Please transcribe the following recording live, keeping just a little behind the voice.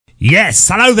Yes,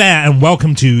 hello there and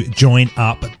welcome to Join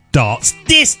Up Dots.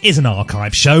 This is an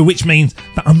archive show, which means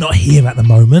that I'm not here at the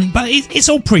moment, but it's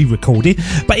all pre-recorded.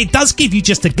 But it does give you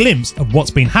just a glimpse of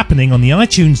what's been happening on the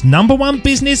iTunes #1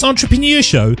 business entrepreneur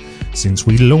show since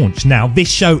we launched. Now, this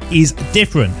show is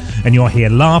different, and you'll hear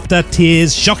laughter,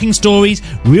 tears, shocking stories,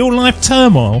 real-life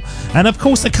turmoil, and of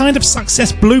course, the kind of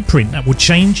success blueprint that will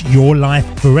change your life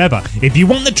forever. If you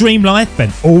want the dream life,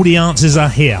 then all the answers are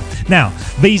here. Now,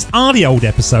 these are the old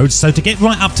episodes, so to get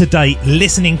right up to date,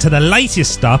 listening to the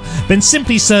latest stuff, then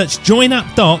simply search Join Up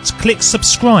Dots, click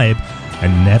subscribe,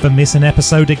 and never miss an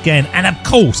episode again. And of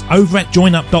course, over at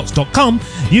joinupdots.com,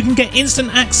 you can get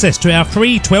instant access to our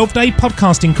free 12-day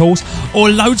podcasting course or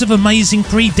loads of amazing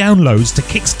free downloads to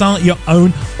kickstart your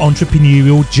own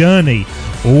entrepreneurial journey,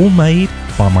 all made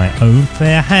by my own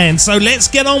fair hand. So let's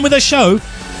get on with the show.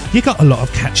 You got a lot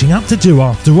of catching up to do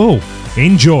after all.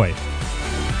 Enjoy.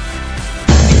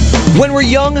 When we're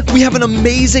young, we have an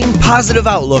amazing positive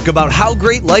outlook about how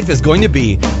great life is going to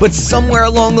be, but somewhere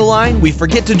along the line, we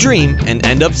forget to dream and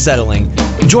end up settling.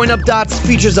 Join Up Dots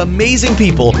features amazing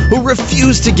people who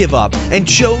refuse to give up and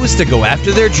chose to go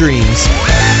after their dreams.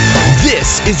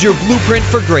 This is your blueprint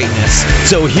for greatness.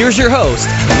 So here's your host,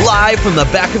 live from the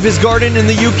back of his garden in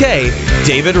the UK,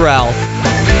 David Ralph.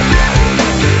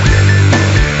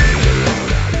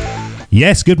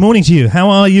 Yes, good morning to you. How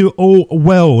are you all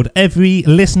world? Every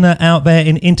listener out there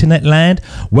in internet land,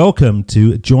 welcome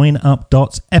to Join Up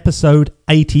Dots episode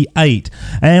 88.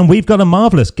 And we've got a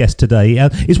marvellous guest today.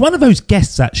 It's one of those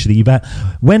guests actually that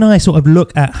when I sort of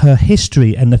look at her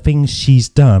history and the things she's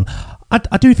done,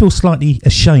 I do feel slightly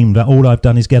ashamed that all I've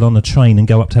done is get on a train and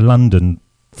go up to London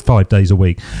 5 days a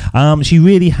week. She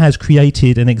really has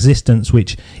created an existence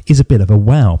which is a bit of a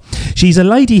wow. She's a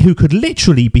lady who could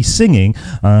literally be singing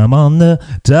I'm on the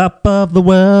top of the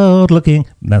world looking.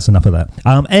 That's enough of that.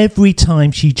 Every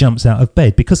time she jumps out of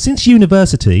bed, because since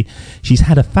university she's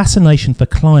had a fascination for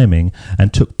climbing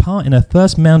and took part in her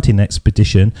first mountain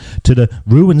expedition to the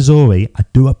Ruwenzori, I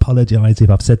do apologise if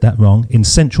I've said that wrong, in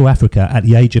Central Africa at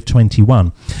the age of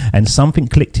 21, and something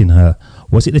clicked in her.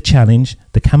 Was it the challenge,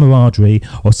 the camaraderie,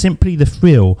 or simply the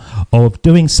thrill of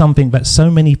doing something that so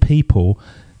many people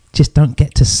just don't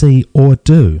get to see or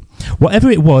do? Whatever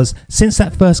it was, since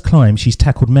that first climb, she's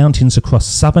tackled mountains across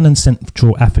southern and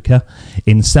central Africa,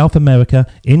 in South America,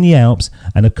 in the Alps,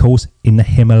 and of course in the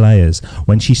Himalayas,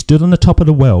 when she stood on the top of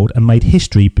the world and made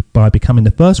history by becoming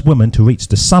the first woman to reach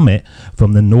the summit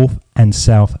from the north and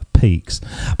south peaks.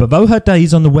 But though her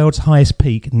days on the world's highest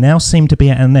peak now seem to be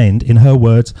at an end, in her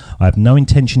words, I have no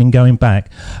intention in going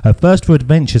back, her thirst for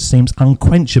adventure seems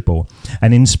unquenchable.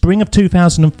 And in spring of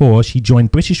 2004, she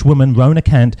joined British woman Rona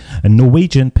Kant and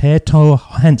Norwegian Per Thor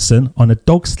Hansen on a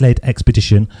dog sled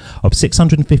expedition of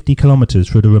 650 kilometres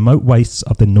through the remote wastes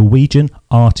of the Norwegian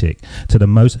Arctic to the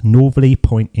most northerly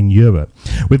point in Europe.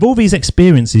 With all these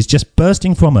experiences just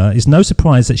bursting from her, it's no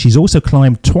surprise that she's also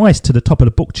climbed twice to the top of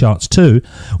the book charts too,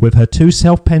 with her 2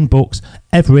 self-penned books,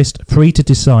 Everest, Free to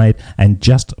Decide, and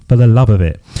Just for the Love of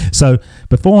It. So,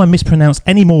 before I mispronounce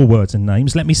any more words and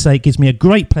names, let me say it gives me a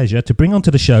great pleasure to bring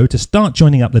onto the show to start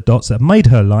joining up the dots that made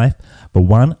her life the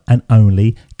one and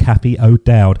only Cathy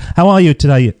O'Dowd. How are you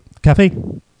today, Cathy?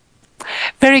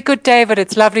 Very good, David.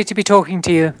 It's lovely to be talking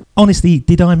to you. Honestly,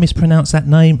 did I mispronounce that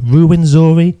name?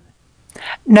 Ruwenzori?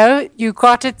 No, you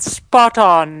got it spot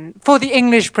on for the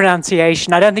English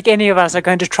pronunciation. I don't think any of us are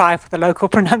going to try for the local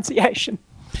pronunciation.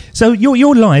 So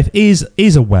your life is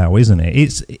a wow, isn't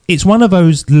it? It's one of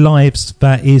those lives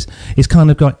that is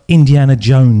kind of got Indiana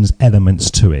Jones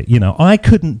elements to it. You know, I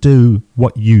couldn't do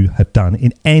what you have done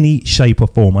in any shape or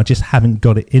form. I just haven't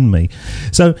got it in me.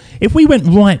 So if we went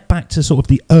right back to sort of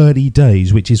the early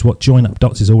days, which is what Join Up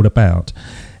Dots is all about,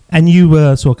 and you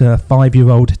were sort of a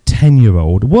 5-year-old,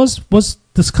 10-year-old, was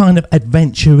this kind of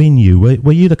adventure in you?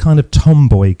 Were you the kind of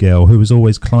tomboy girl who was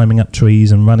always climbing up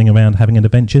trees and running around having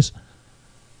adventures?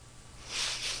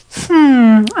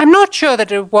 I'm not sure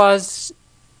that it was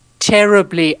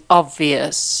terribly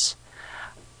obvious.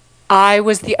 I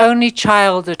was the only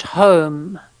child at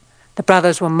home. The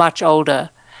brothers were much older,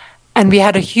 and we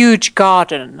had a huge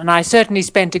garden, and I certainly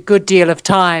spent a good deal of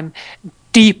time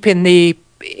deep in the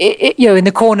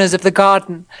corners of the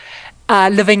garden,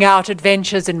 living out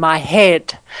adventures in my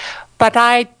head. But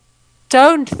I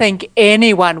don't think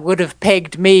anyone would have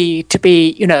pegged me to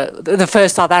be, the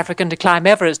first South African to climb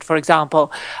Everest, for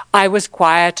example. I was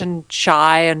quiet and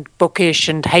shy and bookish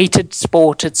and hated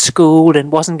sport at school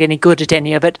and wasn't any good at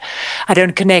any of it. I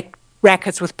don't connect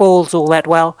rackets with balls all that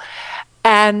well.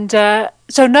 And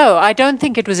so, no, I don't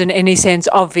think it was in any sense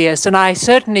obvious. And I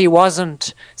certainly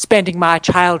wasn't spending my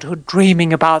childhood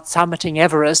dreaming about summiting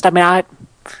Everest. I mean,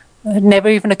 It never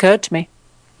even occurred to me.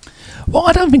 Well,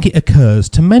 I don't think it occurs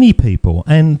to many people.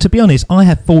 And to be honest, I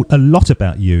have thought a lot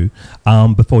about you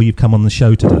before you've come on the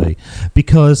show today,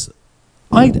 because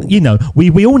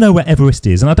we all know where Everest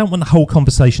is, and I don't want the whole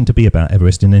conversation to be about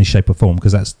Everest in any shape or form,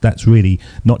 because that's really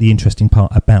not the interesting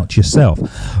part about yourself.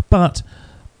 But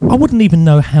I wouldn't even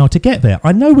know how to get there.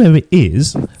 I know where it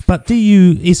is, but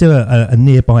is there a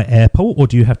nearby airport, or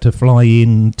do you have to fly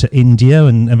in to India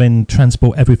and then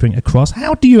transport everything across?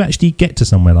 How do you actually get to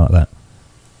somewhere like that?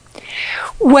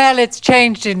 Well, it's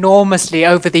changed enormously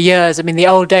over the years. I mean, the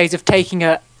old days of taking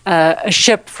a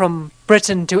ship from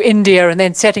Britain to India and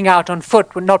then setting out on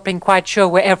foot, not being quite sure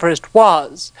where Everest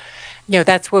was.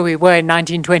 That's where we were in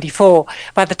 1924.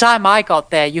 By the time I got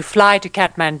there, you fly to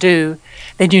Kathmandu,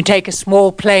 then you take a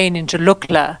small plane into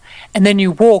Lukla, and then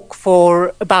you walk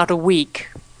for about a week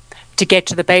to get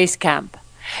to the base camp.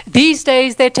 These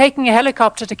days, they're taking a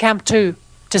helicopter to Camp 2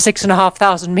 to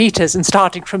 6,500 meters and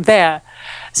starting from there.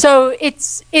 So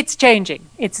it's changing.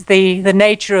 It's the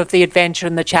nature of the adventure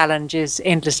and the challenge is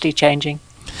endlessly changing.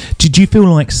 Did you feel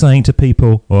like saying to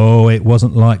people, "Oh, it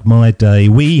wasn't like my day.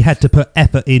 We had to put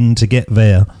effort in to get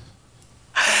there"?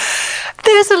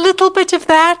 There's a little bit of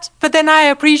that, but then I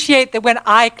appreciate that when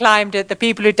I climbed it, the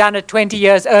people who'd done it 20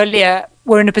 years earlier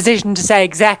were in a position to say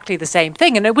exactly the same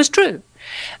thing, and it was true.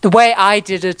 The way I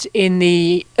did it in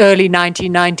the early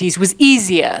 1990s was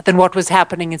easier than what was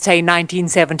happening in, say,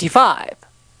 1975.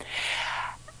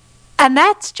 And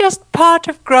that's just part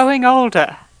of growing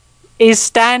older, is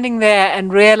standing there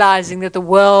and realizing that the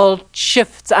world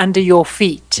shifts under your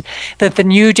feet, that the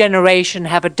new generation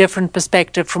have a different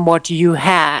perspective from what you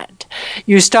had.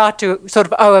 You start to sort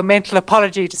of owe a mental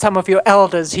apology to some of your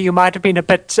elders who you might have been a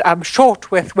bit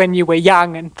short with when you were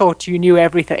young and thought you knew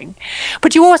everything.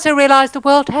 But you also realize the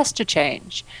world has to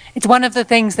change. It's one of the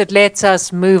things that lets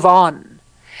us move on,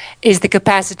 is the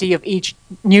capacity of each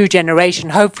new generation,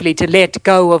 hopefully, to let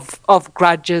go of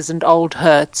grudges and old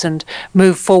hurts and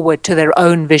move forward to their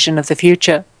own vision of the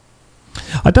future.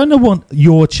 I don't know what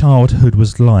your childhood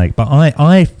was like, but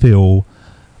I feel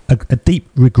a deep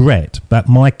regret that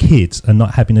my kids are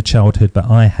not having a childhood that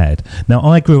I had. Now,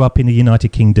 I grew up in the United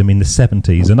Kingdom in the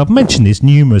 70s, and I've mentioned this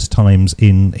numerous times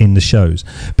in the shows,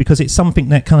 because it's something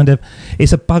that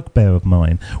it's a bugbear of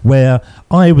mine, where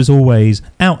I was always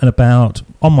out and about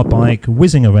on my bike,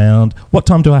 whizzing around. What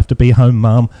time do I have to be home,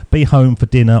 Mum? Be home for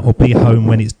dinner, or be home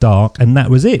when it's dark, and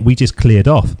that was it. We just cleared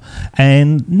off,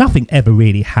 and nothing ever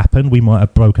really happened. We might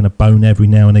have broken a bone every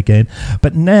now and again,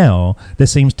 but now there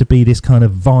seems to be this kind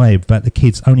of vibe that the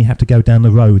kids only have to go down the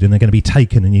road and they're going to be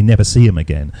taken and you never see them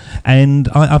again. And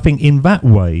I think in that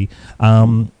way,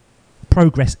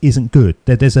 progress isn't good.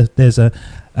 There's a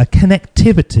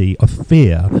connectivity of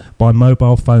fear by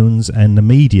mobile phones and the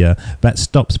media that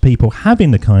stops people having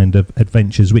the kind of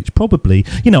adventures which probably,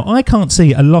 I can't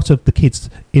see a lot of the kids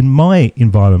in my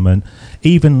environment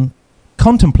even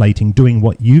contemplating doing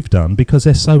what you've done, because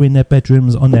they're so in their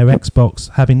bedrooms on their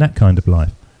Xbox having that kind of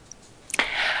life.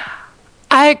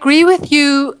 I agree with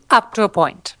you up to a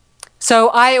point. So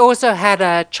I also had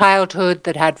a childhood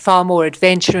that had far more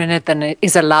adventure in it than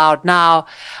is allowed now.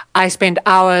 I spent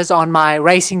hours on my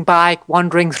racing bike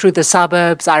wandering through the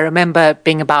suburbs. I remember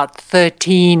being about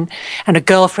 13, and a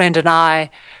girlfriend and I,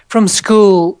 from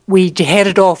school, we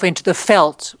headed off into the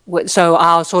veldt, so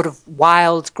our sort of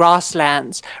wild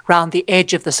grasslands round the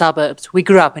edge of the suburbs. We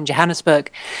grew up in Johannesburg.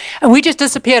 And we just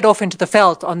disappeared off into the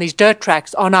veldt on these dirt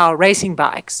tracks on our racing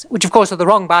bikes, which of course are the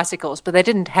wrong bicycles, but they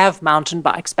didn't have mountain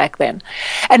bikes back then.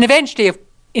 And eventually,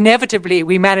 inevitably,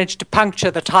 we managed to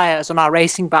puncture the tires on our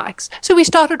racing bikes. So we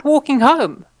started walking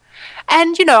home.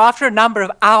 And, after a number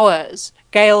of hours,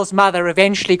 Gail's mother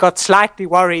eventually got slightly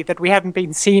worried that we hadn't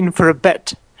been seen for a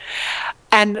bit.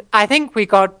 And I think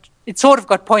it sort of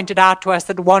got pointed out to us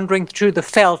that wandering through the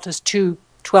veldt as two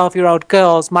 12-year-old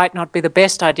girls might not be the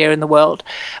best idea in the world.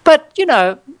 But,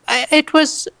 it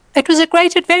was a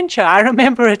great adventure. I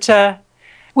remember it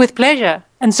with pleasure.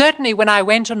 And certainly when I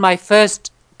went on my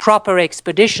first proper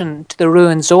expedition to the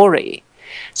Ruwenzori,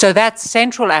 so that's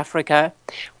Central Africa,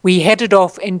 we headed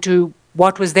off into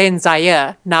what was then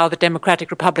Zaire, now the Democratic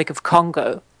Republic of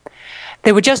Congo.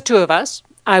 There were just two of us.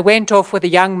 I went off with a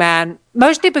young man,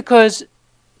 mostly because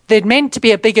they'd meant to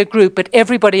be a bigger group, but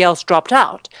everybody else dropped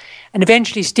out. And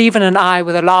eventually Stephen and I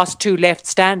were the last two left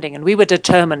standing, and we were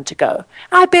determined to go.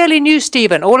 I barely knew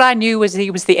Stephen. All I knew was he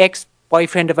was the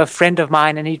ex-boyfriend of a friend of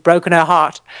mine, and he'd broken her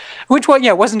heart, which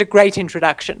wasn't a great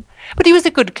introduction. But he was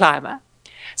a good climber.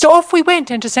 So off we went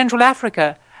into Central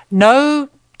Africa. No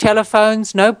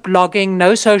telephones, no blogging,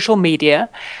 no social media.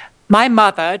 My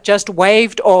mother just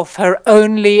waved off her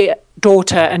only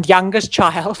daughter and youngest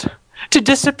child to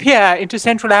disappear into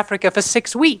Central Africa for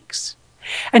 6 weeks.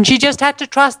 And she just had to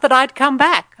trust that I'd come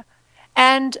back.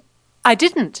 And I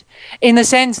didn't, in the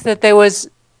sense that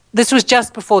this was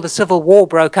just before the civil war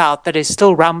broke out that is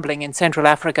still rumbling in Central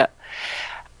Africa.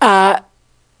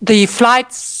 The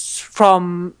flights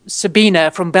from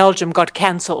Sabina, from Belgium, got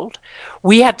cancelled.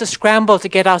 We had to scramble to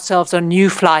get ourselves on new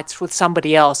flights with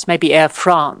somebody else, maybe Air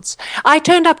France. I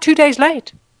turned up 2 days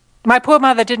late. My poor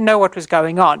mother didn't know what was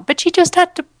going on, but she just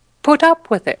had to put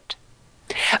up with it.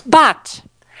 But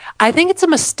I think it's a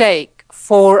mistake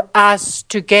for us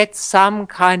to get some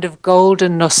kind of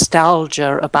golden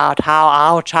nostalgia about how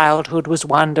our childhood was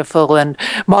wonderful and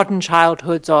modern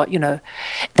childhoods are,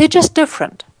 they're just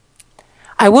different.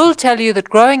 I will tell you that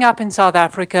growing up in South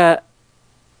Africa,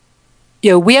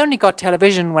 we only got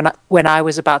television when I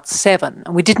was about 7,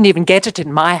 and we didn't even get it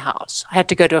in my house. I had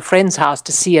to go to a friend's house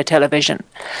to see a television.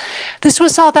 This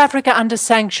was South Africa under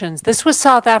sanctions. This was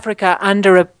South Africa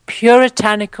under a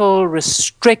puritanical,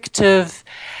 restrictive,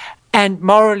 and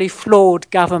morally flawed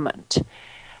government.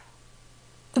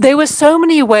 There were so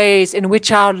many ways in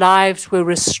which our lives were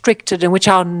restricted, in which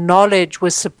our knowledge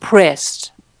was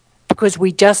suppressed, because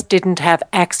we just didn't have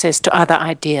access to other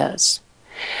ideas.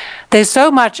 There's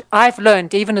so much I've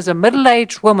learned, even as a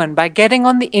middle-aged woman, by getting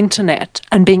on the internet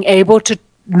and being able to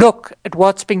look at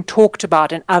what's being talked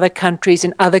about in other countries,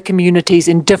 in other communities,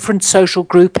 in different social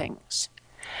groupings.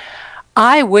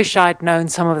 I wish I'd known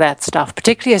some of that stuff,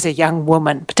 particularly as a young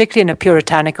woman, particularly in a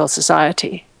puritanical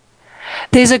society.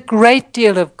 There's a great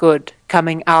deal of good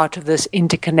coming out of this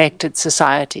interconnected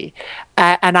society,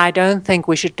 and I don't think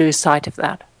we should lose sight of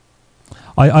that.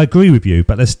 I agree with you,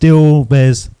 but there's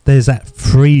that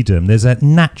freedom, there's that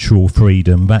natural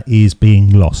freedom that is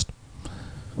being lost.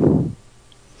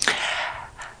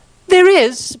 There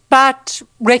is, but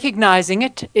recognizing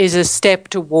it is a step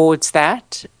towards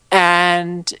that.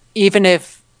 And even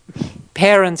if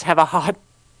parents have a hard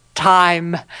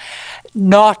time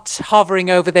not hovering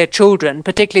over their children,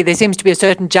 particularly there seems to be a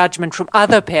certain judgment from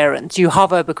other parents. You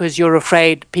hover because you're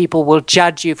afraid people will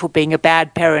judge you for being a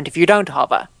bad parent if you don't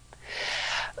hover.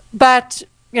 But,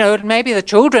 maybe the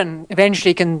children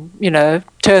eventually can,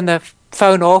 turn the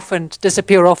phone off and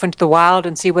disappear off into the wild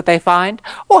and see what they find.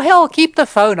 Or hell, keep the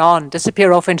phone on,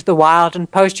 disappear off into the wild and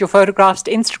post your photographs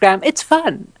to Instagram. It's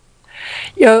fun.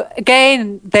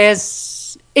 Again,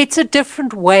 it's a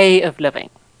different way of living.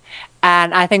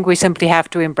 And I think we simply have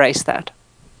to embrace that.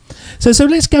 So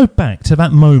let's go back to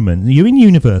that moment. You're in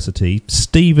university.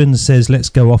 Stephen says, let's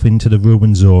go off into the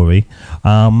Ruwenzori.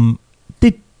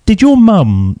 Did your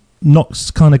mum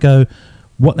not kind of go,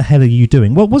 what the hell are you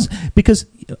doing? Because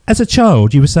as a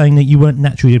child, you were saying that you weren't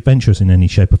naturally adventurous in any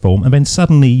shape or form, and then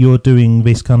suddenly you're doing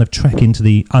this kind of trek into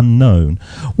the unknown.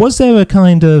 Was there a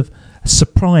kind of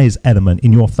surprise element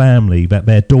in your family that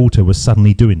their daughter was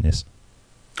suddenly doing this?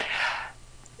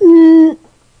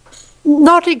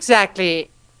 Not exactly.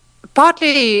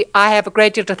 Partly I have a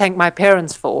great deal to thank my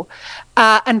parents for,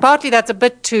 and partly that's a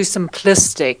bit too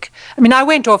simplistic. I mean, I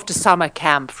went off to summer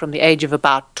camp from the age of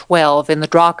about 12 in the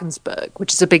Drakensberg,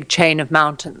 which is a big chain of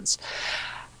mountains.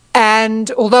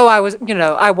 And although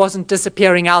I wasn't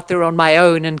disappearing out there on my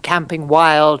own and camping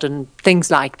wild and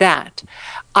things like that,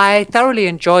 I thoroughly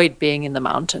enjoyed being in the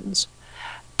mountains.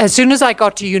 As soon as I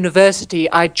got to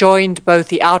university, I joined both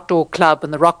the outdoor club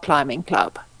and the rock climbing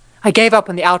club. I gave up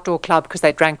on the outdoor club because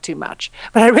they drank too much,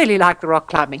 but I really liked the rock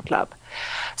climbing club.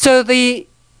 So the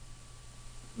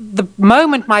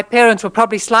moment my parents were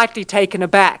probably slightly taken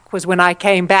aback was when I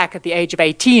came back at the age of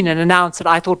 18 and announced that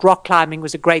I thought rock climbing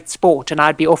was a great sport and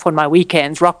I'd be off on my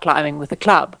weekends rock climbing with the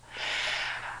club.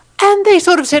 And they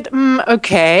sort of said,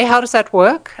 okay, how does that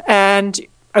work? And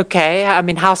okay, I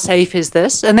mean, how safe is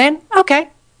this? And then, okay,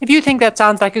 if you think that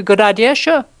sounds like a good idea,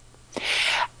 sure.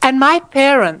 And my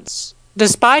parents,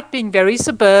 despite being very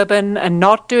suburban and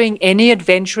not doing any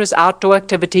adventurous outdoor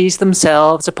activities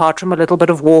themselves, apart from a little bit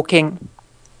of walking,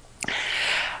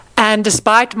 and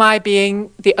despite my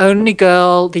being the only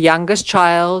girl, the youngest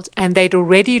child, and they'd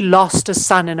already lost a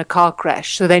son in a car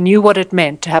crash, so they knew what it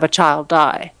meant to have a child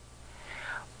die,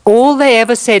 all they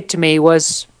ever said to me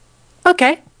was,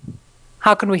 okay,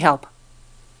 how can we help?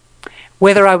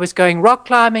 Whether I was going rock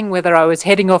climbing, whether I was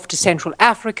heading off to Central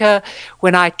Africa,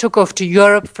 when I took off to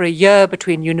Europe for a year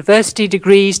between university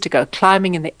degrees to go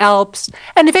climbing in the Alps,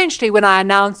 and eventually when I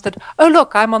announced that, oh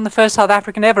look, I'm on the first South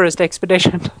African Everest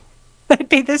expedition, there'd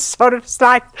be this sort of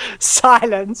slight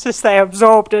silence as they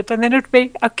absorbed it, and then it'd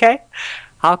be, okay,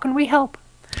 how can we help?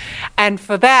 And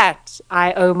for that,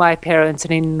 I owe my parents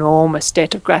an enormous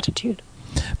debt of gratitude.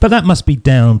 But that must be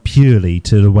down purely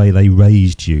to the way they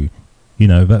raised you. You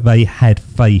know, that they had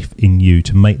faith in you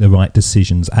to make the right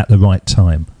decisions at the right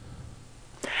time?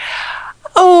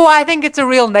 Oh, I think it's a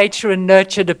real nature and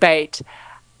nurture debate.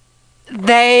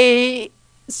 They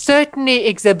certainly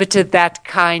exhibited that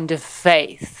kind of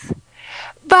faith.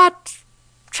 But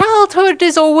childhood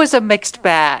is always a mixed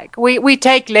bag. We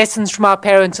take lessons from our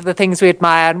parents of the things we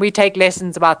admire, and we take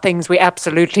lessons about things we're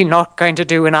absolutely not going to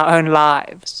do in our own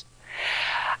lives.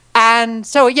 And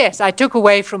so, yes, I took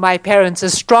away from my parents a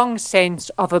strong sense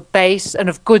of a base and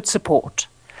of good support,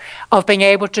 of being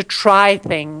able to try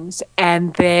things,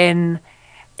 and then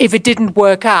if it didn't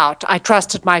work out, I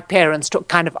trusted my parents to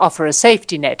kind of offer a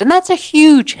safety net. And that's a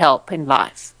huge help in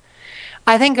life.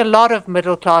 I think a lot of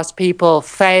middle-class people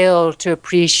fail to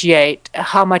appreciate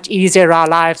how much easier our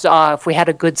lives are if we had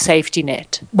a good safety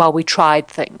net while we tried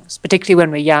things, particularly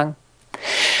when we're young.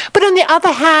 But on the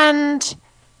other hand,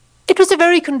 it was a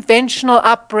very conventional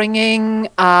upbringing.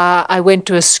 I went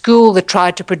to a school that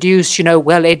tried to produce,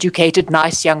 well-educated,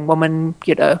 nice young women,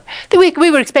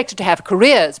 We were expected to have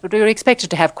careers, but we were expected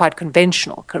to have quite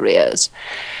conventional careers.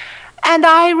 And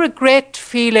I regret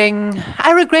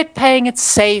playing it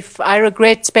safe. I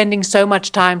regret spending so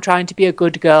much time trying to be a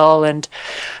good girl and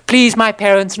please my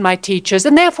parents and my teachers,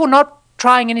 and therefore not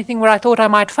trying anything where I thought I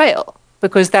might fail,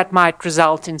 because that might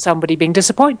result in somebody being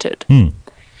disappointed.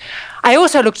 I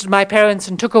also looked at my parents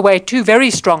and took away two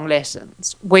very strong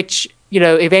lessons, which,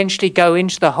 eventually go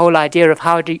into the whole idea of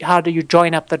how do you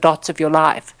join up the dots of your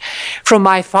life. From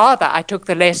my father, I took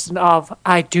the lesson of,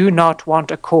 I do not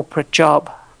want a corporate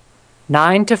job.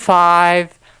 9 to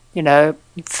 5,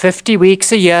 50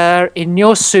 weeks a year, in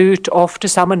your suit, off to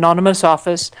some anonymous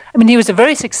office. I mean, he was a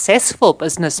very successful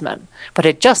businessman, but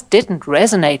it just didn't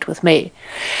resonate with me.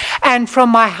 And from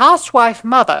my housewife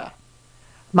mother,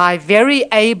 my very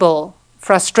able,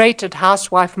 frustrated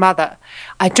housewife mother,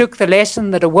 I took the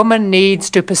lesson that a woman needs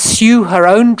to pursue her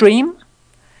own dream,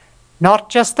 not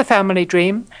just the family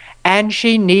dream, and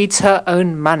she needs her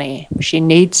own money. She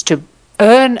needs to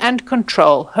earn and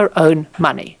control her own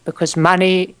money, because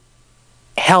money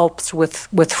helps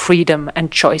with freedom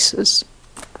and choices.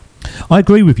 I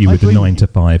agree with you with the 9 to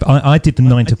 5. I did the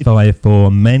 9 to 5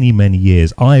 for many, many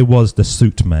years. I was the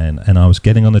suit man, and I was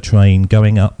getting on a train,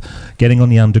 going up, getting on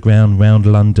the underground, round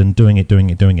London, doing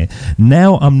it.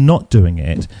 Now I'm not doing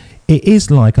it. It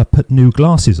is like I put new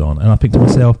glasses on, and I think to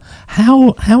myself,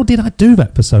 how did I do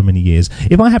that for so many years?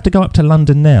 If I have to go up to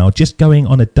London now, just going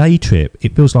on a day trip,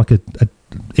 it feels like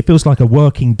a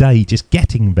working day just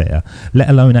getting there, let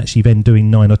alone actually then doing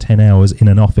 9 or 10 hours in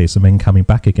an office and then coming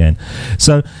back again.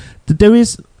 So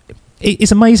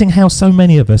it's amazing how so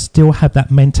many of us still have that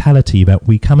mentality that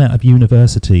we come out of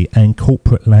university and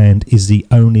corporate land is the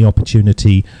only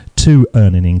opportunity to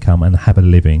earn an income and have a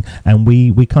living. And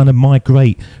we kind of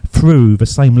migrate through the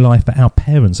same life that our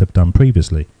parents have done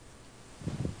previously.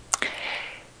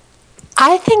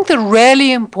 I think the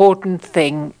really important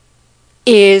thing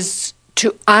is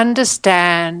to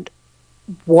understand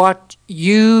what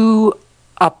you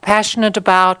are passionate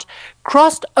about,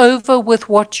 crossed over with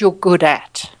what you're good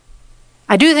at.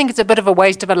 I do think it's a bit of a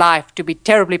waste of a life to be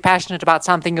terribly passionate about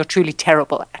something you're truly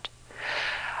terrible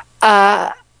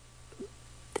at.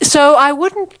 So I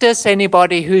wouldn't diss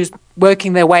anybody who's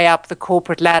working their way up the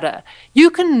corporate ladder. You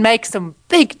can make some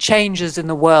big changes in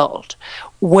the world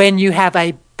when you have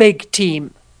a big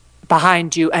team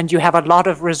behind you and you have a lot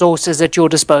of resources at your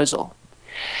disposal.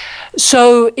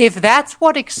 So if that's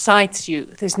what excites you,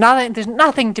 there's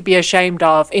nothing to be ashamed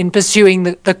of in pursuing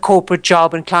the corporate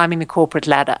job and climbing the corporate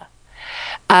ladder.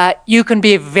 You can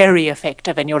be very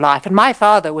effective in your life. And my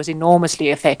father was enormously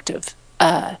effective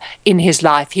in his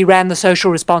life. He ran the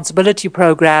social responsibility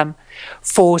program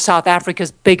for South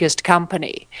Africa's biggest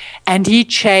company. And he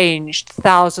changed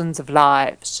thousands of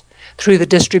lives through the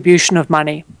distribution of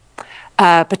money.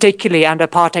 Particularly under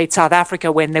apartheid South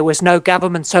Africa, when there was no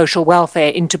government social welfare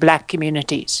into black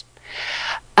communities.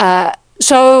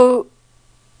 So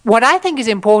what I think is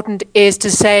important is to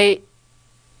say,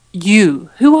 who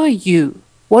are you?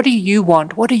 What do you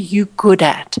want? What are you good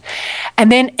at?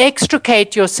 And then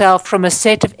extricate yourself from a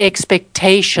set of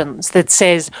expectations that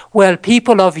says, well,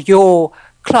 people of your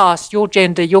class, your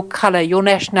gender, your color, your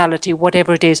nationality,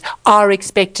 whatever it is, are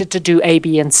expected to do A,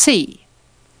 B, and C.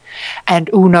 And,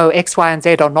 no, X, Y, and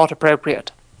Z are not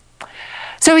appropriate.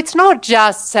 So it's not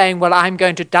just saying, well, I'm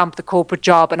going to dump the corporate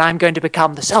job and I'm going to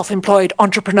become the self-employed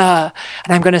entrepreneur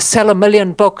and I'm going to sell 1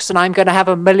 million books and I'm going to have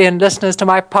 1 million listeners to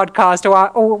my podcast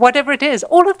or whatever it is.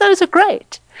 All of those are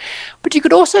great. But you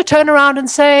could also turn around and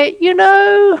say,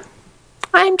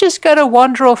 I'm just going to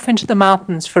wander off into the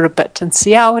mountains for a bit and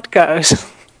see how it goes.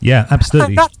 Yeah,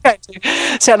 absolutely. I'm not going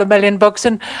to sell 1 million books,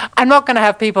 and I'm not going to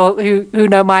have people who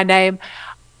know my name.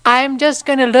 I'm just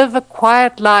going to live a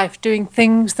quiet life doing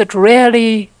things that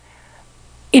really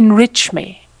enrich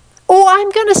me. Or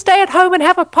I'm going to stay at home and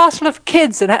have a parcel of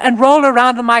kids and roll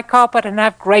around on my carpet and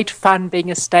have great fun being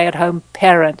a stay-at-home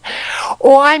parent.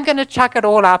 Or I'm going to chuck it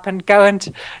all up and go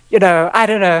and, I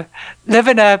don't know, live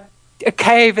in a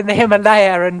cave in the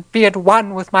Himalaya and be at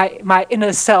one with my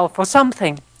inner self or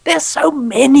something. There's so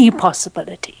many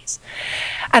possibilities.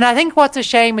 And I think what's a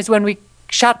shame is when we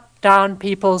shut down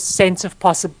people's sense of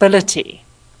possibility.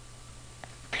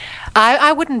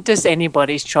 I wouldn't diss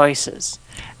anybody's choices.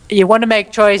 You want to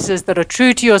make choices that are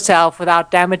true to yourself without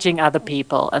damaging other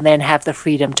people, and then have the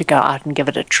freedom to go out and give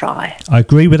it a try. I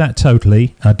agree with that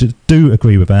totally. I do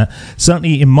agree with that.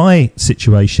 Certainly in my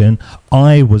situation,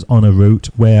 I was on a route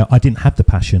where I didn't have the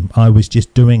passion. I was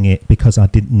just doing it because I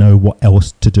didn't know what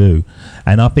else to do.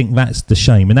 And I think that's the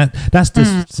shame. And that's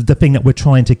the thing that we're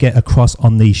trying to get across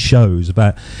on these shows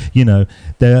about,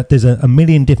 there's a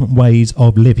million different ways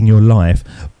of living your life.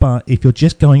 But if you're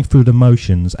just going through the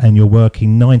motions and you're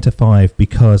working 9 to 5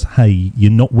 because, hey, you're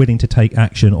not willing to take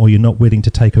action, or you're not willing to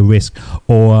take a risk,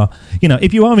 or,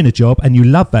 if you are in a job and you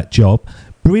love that job,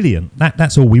 brilliant.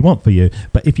 That's all we want for you.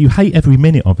 But if you hate every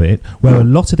minute of it, where a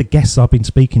lot of the guests I've been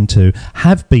speaking to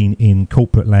have been in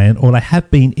corporate land, or they have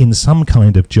been in some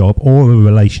kind of job or a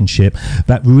relationship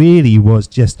that really was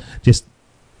just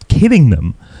killing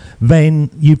them, then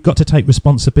you've got to take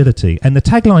responsibility. And the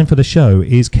tagline for the show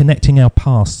is connecting our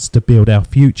pasts to build our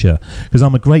future. Because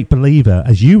I'm a great believer,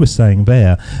 as you were saying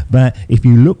there, that if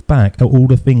you look back at all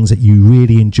the things that you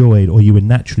really enjoyed, or you were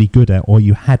naturally good at, or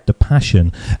you had the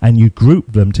passion, and you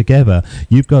group them together,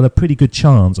 you've got a pretty good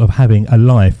chance of having a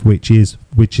life which is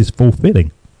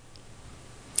fulfilling.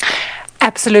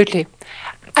 Absolutely.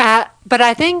 But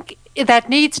I think that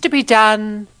needs to be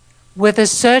done with a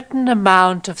certain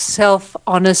amount of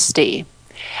self-honesty.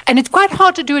 And it's quite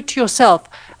hard to do it to yourself.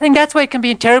 I think that's why it can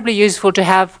be terribly useful to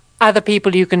have other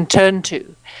people you can turn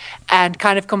to and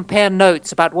kind of compare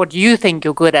notes about what you think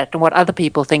you're good at and what other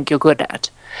people think you're good at.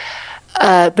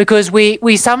 Because we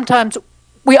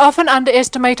often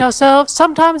underestimate ourselves,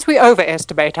 sometimes we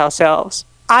overestimate ourselves.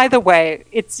 Either way,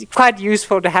 it's quite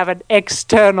useful to have an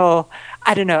external,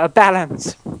 a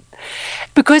balance.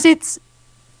 Because it's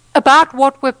about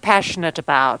what we're passionate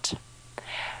about.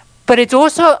 But it's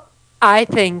also, I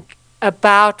think,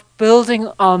 about building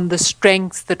on the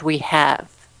strengths that we have.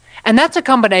 And that's a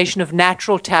combination of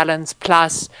natural talents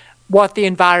plus what the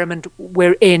environment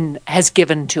we're in has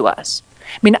given to us.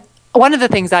 I mean, one of the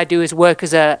things I do is work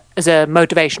as a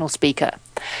motivational speaker.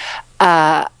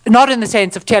 Not in the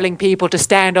sense of telling people to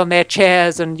stand on their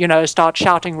chairs and, start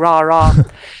shouting rah, rah.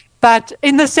 But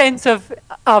in the sense of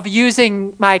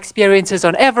using my experiences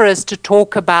on Everest to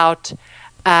talk about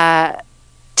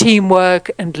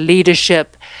teamwork and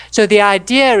leadership. So the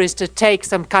idea is to take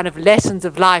some kind of lessons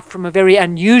of life from a very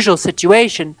unusual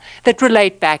situation that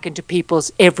relate back into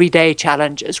people's everyday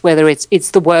challenges, whether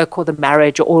it's the work or the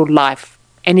marriage or life,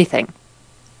 anything.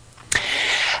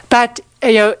 But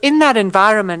in that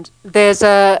environment, there's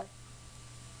a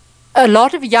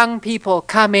lot of young people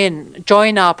come in,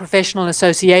 join our professional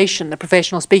association, the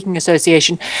Professional Speaking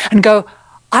Association, and go,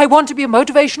 I want to be a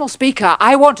motivational speaker.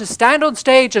 I want to stand on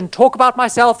stage and talk about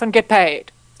myself and get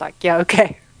paid. Like, yeah,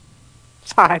 okay,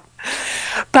 fine.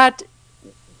 But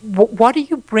what are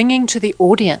you bringing to the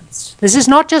audience? This is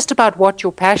not just about what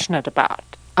you're passionate about,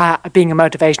 being a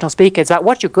motivational speaker. It's about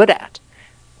what you're good at.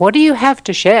 What do you have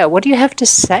to share? What do you have to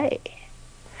say?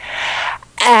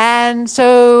 And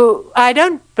so I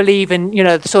don't believe in,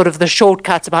 sort of the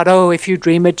shortcuts about, if you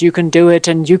dream it, you can do it,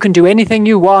 and you can do anything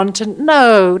you want. And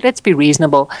no, let's be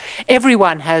reasonable.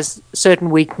 Everyone has certain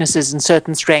weaknesses and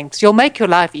certain strengths. You'll make your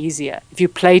life easier if you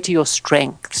play to your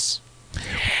strengths.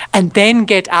 And then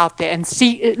get out there and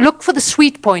look for the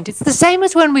sweet point. It's the same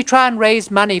as when we try and raise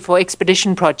money for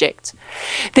expedition projects.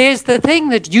 There's the thing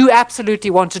that you absolutely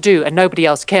want to do and nobody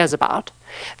else cares about.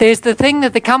 There's the thing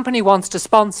that the company wants to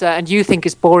sponsor and you think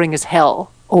is boring as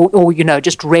hell, or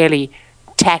just really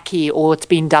tacky, or it's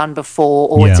been done before,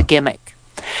 or it's a gimmick.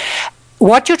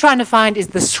 What you're trying to find is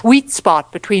the sweet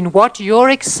spot between what you're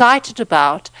excited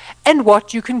about and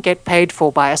what you can get paid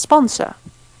for by a sponsor.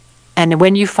 And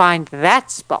when you find that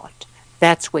spot,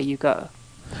 that's where you go.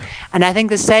 And I think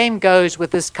the same goes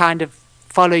with this kind of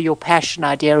follow your passion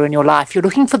idea in your life. You're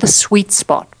looking for the sweet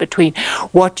spot between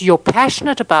what you're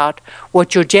passionate about,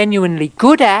 what you're genuinely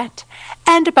good at,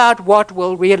 and about what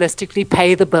will realistically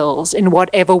pay the bills in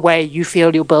whatever way you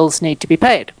feel your bills need to be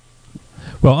paid.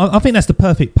 Well, I think that's the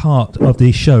perfect part of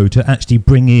the show to actually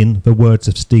bring in the words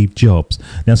of Steve Jobs.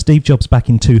 Now, Steve Jobs back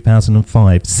in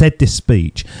 2005 said this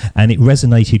speech, and it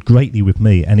resonated greatly with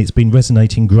me, and it's been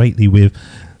resonating greatly with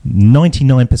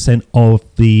 99% of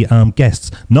the guests.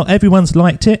 Not everyone's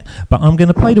liked it, but I'm going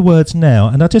to play the words now,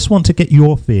 and I just want to get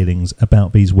your feelings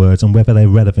about these words and whether they're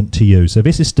relevant to you. So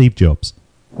this is Steve Jobs.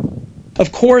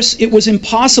 Of course, it was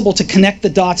impossible to connect the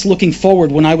dots looking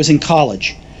forward when I was in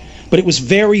college. But it was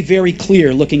very, very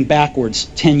clear looking backwards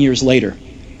 10 years later.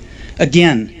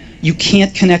 Again, you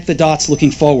can't connect the dots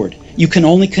looking forward. You can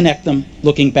only connect them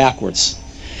looking backwards.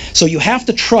 So you have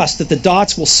to trust that the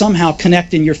dots will somehow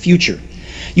connect in your future.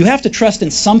 You have to trust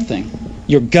in something,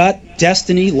 your gut,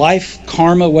 destiny, life,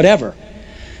 karma, whatever.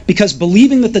 Because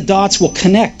believing that the dots will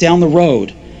connect down the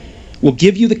road will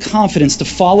give you the confidence to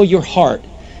follow your heart,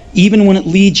 even when it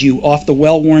leads you off the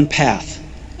well-worn path.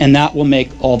 And that will make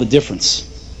all the difference.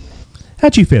 How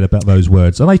do you feel about those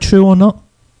words? Are they true or not?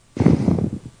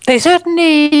 They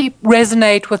certainly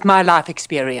resonate with my life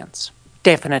experience,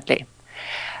 definitely.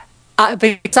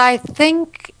 Because I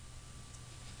think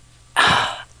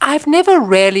I've never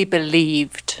really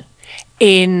believed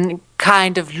in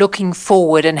kind of looking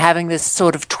forward and having this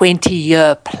sort of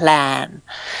 20-year plan.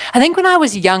 I think when I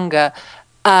was younger,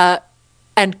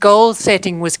 and goal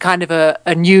setting was kind of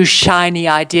a new shiny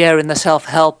idea in the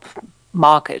self-help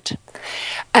market.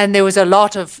 And there was a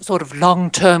lot of sort of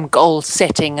long-term goal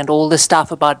setting and all this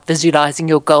stuff about visualizing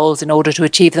your goals in order to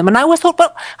achieve them. And I always thought,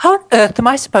 well, how on earth am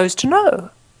I supposed to know?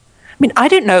 I mean, I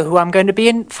don't know who I'm going to be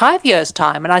in 5 years'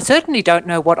 time, and I certainly don't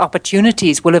know what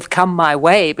opportunities will have come my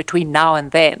way between now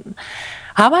and then.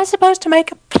 How am I supposed to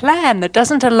make a plan that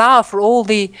doesn't allow for all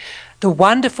the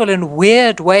wonderful and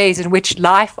weird ways in which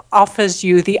life offers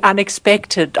you the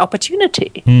unexpected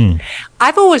opportunity?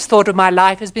 I've always thought of my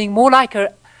life as being more like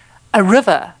a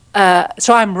river.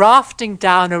 So I'm rafting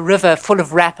down a river full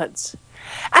of rapids.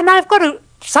 And I've got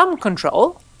some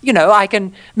control. You know, I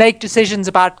can make decisions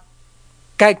about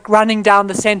running down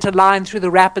the center line through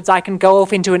the rapids. I can go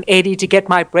off into an eddy to get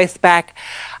my breath back.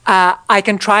 I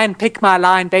can try and pick my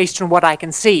line based on what I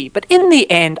can see. But in the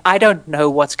end, I don't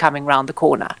know what's coming around the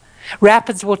corner.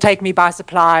 Rapids will take me by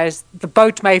surprise. The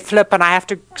boat may flip and I have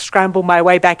to scramble my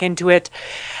way back into it.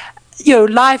 You know,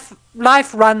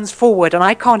 life runs forward and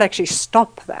I can't actually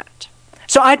stop that.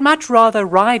 So I'd much rather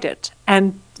ride it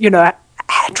and, you know,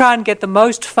 try and get the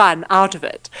most fun out of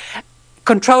it,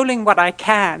 controlling what I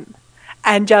can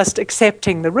and just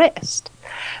accepting the rest.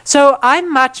 So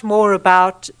I'm much more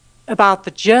about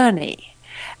the journey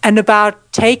and about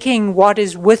taking what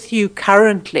is with you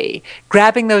currently,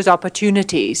 grabbing those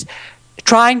opportunities,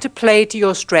 trying to play to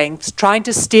your strengths, trying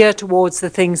to steer towards the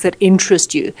things that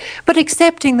interest you, but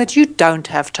accepting that you don't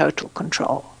have total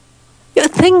control. You know,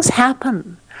 things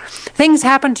happen. Things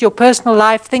happen to your personal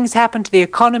life, things happen to the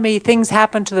economy, things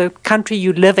happen to the country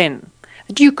you live in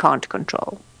that you can't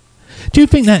control. Do you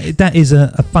think that is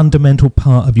a fundamental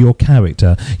part of your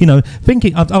character? You know,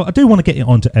 thinking, I do want to get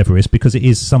onto Everest because it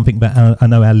is something that I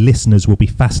know our listeners will be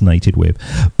fascinated with.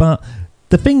 But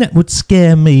the thing that would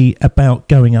scare me about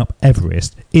going up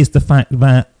Everest is the fact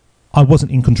that I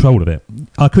wasn't in control of it.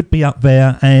 I could be up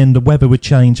there and the weather would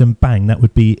change and bang, that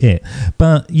would be it.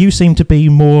 But you seem to be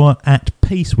more at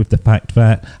peace with the fact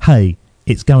that, hey,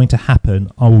 it's going to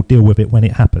happen. I will deal with it when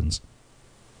it happens.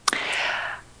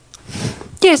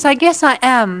 Yes, I guess I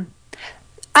am.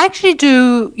 I actually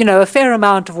do, you know, a fair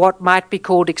amount of what might be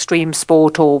called extreme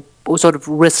sport or sort of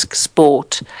risk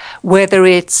sport, whether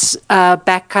it's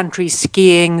backcountry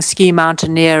skiing, ski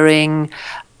mountaineering,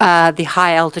 the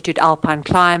high-altitude alpine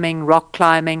climbing, rock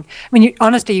climbing. I mean,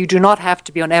 honestly, you do not have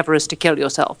to be on Everest to kill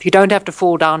yourself. You don't have to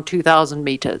fall down 2,000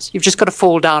 meters. You've just got to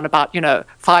fall down about,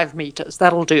 5 meters.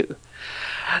 That'll do.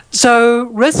 So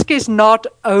risk is not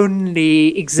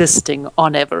only existing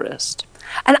on Everest.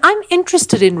 And I'm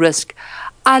interested in risk.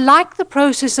 I like the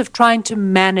process of trying to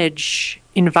manage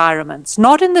environments,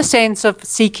 not in the sense of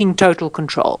seeking total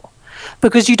control,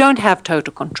 because you don't have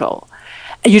total control.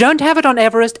 You don't have it on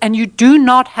Everest, and you do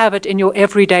not have it in your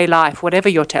everyday life, whatever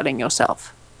you're telling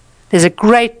yourself. There's a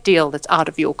great deal that's out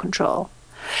of your control.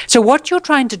 So what you're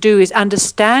trying to do is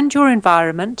understand your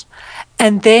environment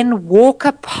and then walk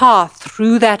a path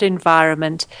through that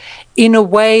environment in a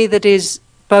way that is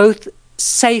both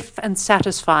safe and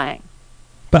satisfying.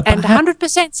 And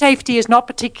 100% safety is not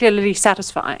particularly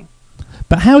satisfying.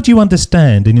 But how do you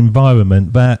understand an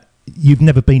environment that you've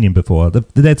never been in before?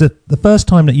 There's the first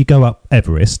time that you go up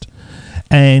Everest,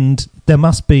 and there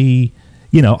must be,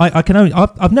 You know, I can only,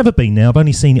 I've never been there. I've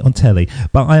only seen it on telly.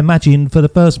 But I imagine for the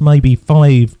first maybe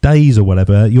 5 days or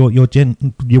whatever,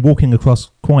 you're walking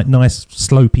across quite nice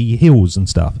slopey hills and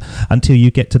stuff until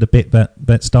you get to the bit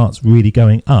that starts really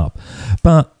going up.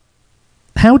 But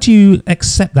how do you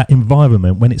accept that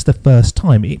environment when it's the first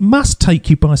time? It must take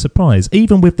you by surprise,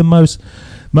 even with the most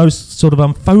sort of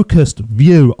unfocused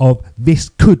view of this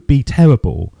could be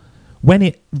terrible. When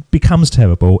it becomes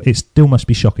terrible, it still must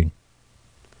be shocking.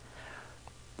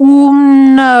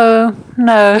 No,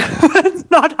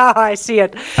 it's not how I see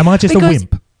it. Am I just a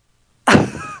wimp?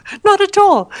 Not at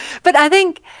all. But I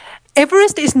think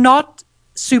Everest is not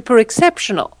super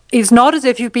exceptional. It's not as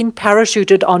if you've been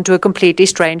parachuted onto a completely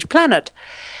strange planet.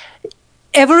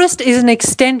 Everest is an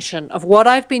extension of what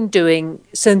I've been doing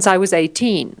since I was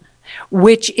 18,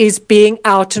 which is being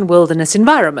out in wilderness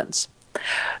environments.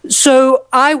 So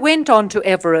I went on to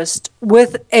Everest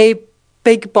with a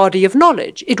big body of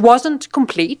knowledge. It wasn't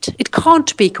complete. It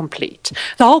can't be complete.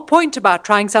 The whole point about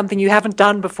trying something you haven't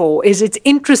done before is it's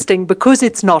interesting because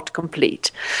it's not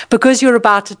complete, because you're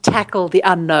about to tackle the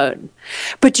unknown.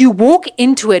 But you walk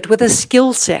into it with a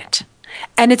skill set,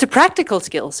 and it's a practical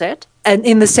skill set, and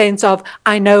in the sense of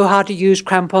I know how to use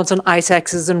crampons and ice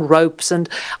axes and ropes, and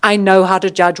I know how to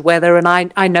judge weather, and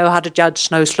I know how to judge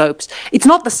snow slopes. It's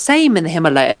not the same in the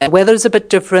Himalaya. The weather is a bit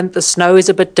different. The snow is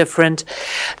a bit different.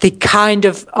 The kind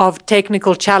of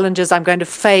technical challenges I'm going to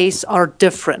face are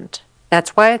different.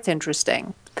 That's why it's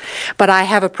interesting. But I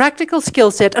have a practical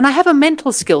skill set and I have a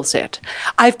mental skill set.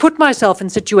 I've put myself in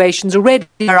situations already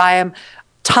where I am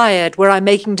tired, where I'm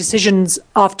making decisions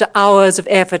after hours of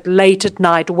effort, late at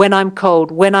night, when I'm cold,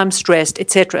 when I'm stressed,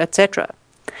 etc., etc.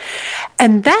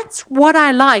 And that's what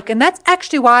I like, and that's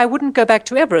actually why I wouldn't go back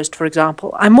to Everest, for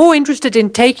example. I'm more interested in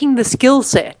taking the skill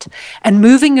set and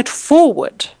moving it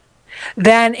forward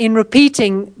than in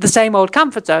repeating the same old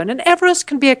comfort zone. And Everest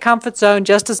can be a comfort zone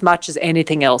just as much as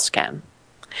anything else can.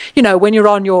 You know, when you're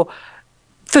on your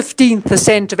 15th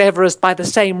ascent of Everest by the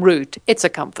same route, it's a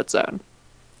comfort zone.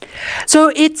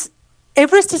 So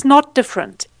Everest is not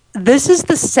different. This is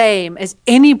the same as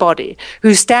anybody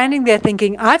who's standing there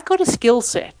thinking, I've got a skill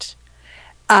set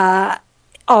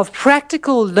of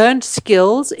practical learned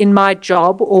skills in my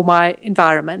job or my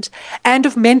environment and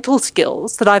of mental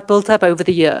skills that I've built up over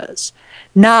the years.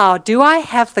 Now, do I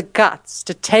have the guts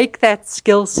to take that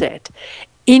skill set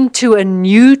into a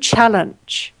new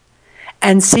challenge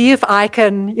and see if I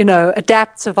can,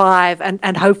 adapt, survive,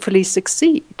 and hopefully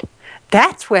succeed?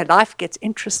 That's where life gets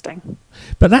interesting.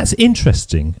 But that's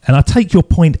interesting. And I take your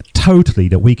point totally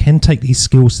that we can take these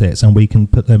skill sets and we can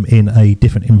put them in a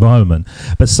different environment.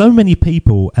 But so many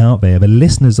people out there, the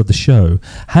listeners of the show,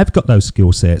 have got those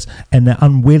skill sets and they're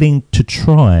unwilling to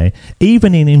try,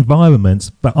 even in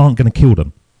environments that aren't going to kill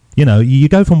them. You know, you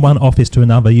go from one office to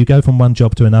another, you go from one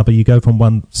job to another, you go from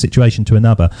one situation to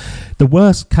another. The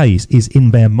worst case is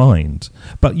in their mind.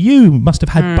 But you must have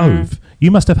had both. You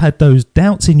must have had those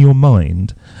doubts in your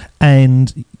mind,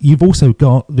 and you've also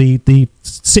got the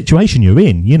situation you're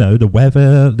in, the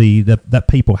weather, that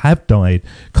people have died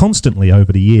constantly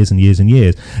over the years and years and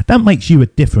years. That makes you a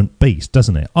different beast,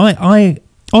 doesn't it? I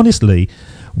honestly,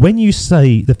 when you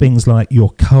say the things like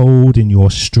you're cold and you're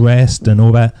stressed and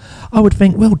all that, I would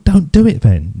think, well, don't do it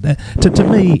then. To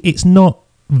me, it's not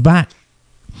that.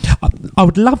 I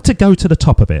would love to go to the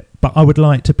top of it, but I would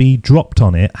like to be dropped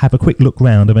on it, have a quick look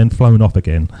round and then flown off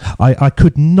again. I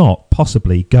could not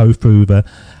possibly go through the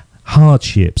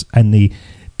hardships and the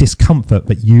discomfort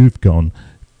that you've gone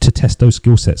to test those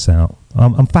skill sets out.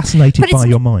 I'm fascinated by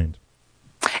your mind.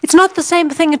 It's not the same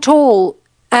thing at all.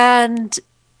 And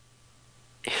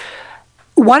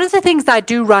one of the things that I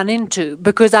do run into,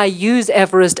 because I use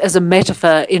Everest as a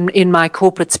metaphor in my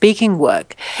corporate speaking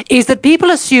work, is that people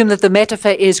assume that the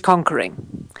metaphor is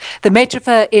conquering. The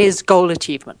metaphor is goal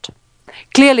achievement.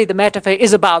 Clearly, the metaphor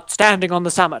is about standing on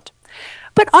the summit.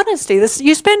 But honestly,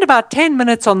 you spend about 10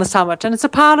 minutes on the summit and it's a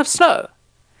pile of snow.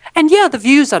 And yeah, the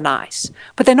views are nice,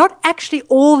 but they're not actually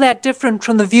all that different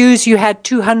from the views you had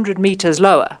 200 meters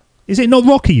lower. Is it not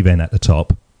rocky then at the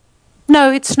top?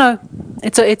 No, it's snow.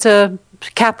 It's a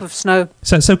cap of snow.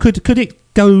 So could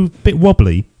it go a bit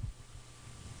wobbly?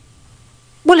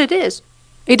 Well, it is.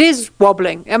 It is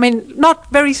wobbling. I mean, not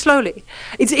very slowly.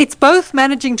 It's both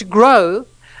managing to grow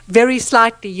very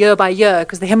slightly year by year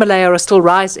because the Himalaya are still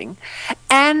rising,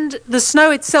 and the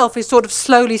snow itself is sort of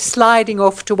slowly sliding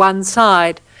off to one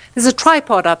side. There's a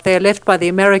tripod up there left by the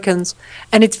Americans,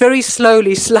 and it's very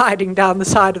slowly sliding down the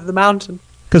side of the mountain.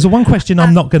 Because the one question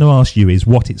I'm not going to ask you is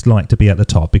what it's like to be at the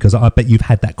top, because I bet you've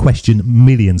had that question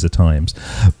millions of times.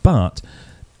 But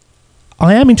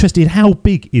I am interested, how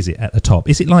big is it at the top?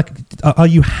 Is it like, are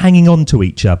you hanging on to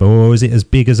each other, or is it as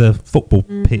big as a football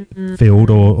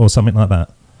field or something like that?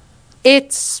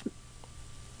 It slopes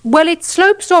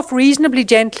off reasonably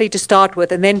gently to start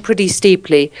with and then pretty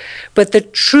steeply. But the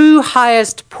true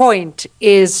highest point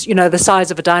is, the size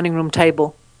of a dining room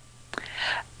table.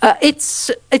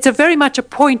 It's a very much a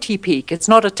pointy peak. It's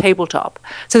not a tabletop.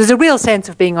 So there's a real sense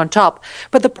of being on top.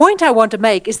 But the point I want to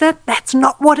make is that that's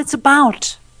not what it's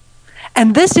about.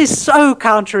 And this is so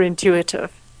counterintuitive.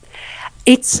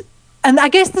 And I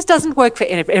guess this doesn't work for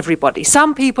everybody.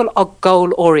 Some people are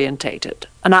goal-orientated,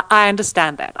 and I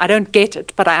understand that. I don't get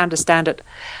it, but I understand it.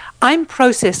 I'm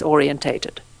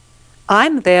process-orientated.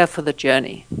 I'm there for the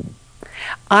journey.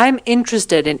 I'm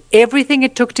interested in everything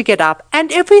it took to get up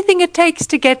and everything it takes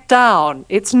to get down.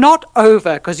 It's not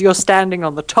over because you're standing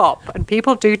on the top, and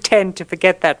people do tend to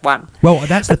forget that one. Well,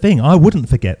 that's the thing. I wouldn't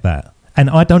forget that. And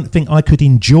I don't think I could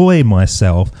enjoy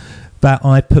myself that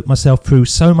I put myself through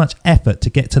so much effort to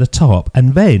get to the top,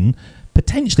 and then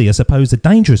potentially, I suppose, the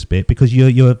dangerous bit, because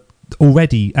you're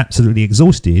already absolutely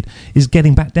exhausted, is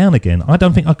getting back down again. I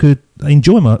don't think I could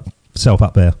enjoy myself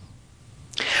up there.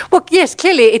 Well, yes,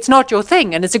 clearly it's not your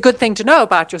thing, and it's a good thing to know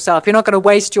about yourself. You're not going to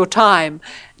waste your time,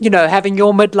 having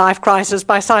your midlife crisis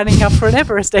by signing up for an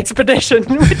Everest expedition,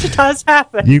 which does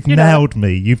happen. You've nailed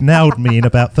me. You've nailed me in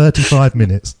about 35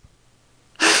 minutes.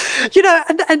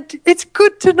 And it's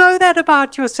good to know that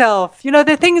about yourself. There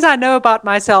are things I know about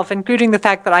myself, including the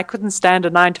fact that I couldn't stand a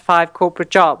 9-to-5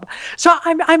 corporate job. So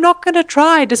I'm not going to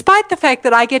try, despite the fact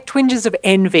that I get twinges of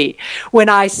envy when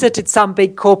I sit at some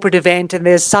big corporate event and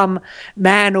there's some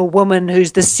man or woman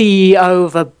who's the CEO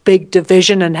of a big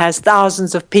division and has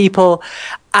thousands of people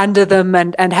under them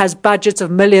and has budgets of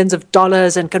millions of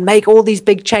dollars and can make all these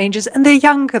big changes, and they're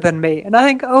younger than me. And I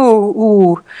think,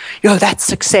 that's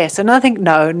success. And I think,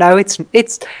 no,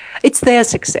 it's their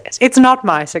success. It's not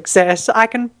my success. I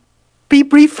can be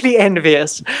briefly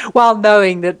envious while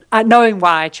knowing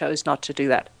why I chose not to do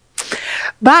that.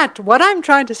 But what I'm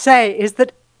trying to say is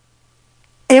that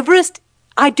Everest,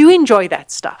 I do enjoy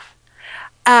that stuff.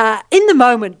 In the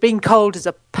moment, being cold is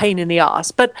a pain in the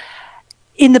ass, but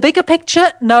in the bigger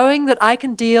picture, knowing that I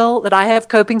can deal, that I have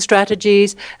coping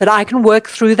strategies, that I can work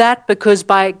through that, because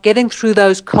by getting through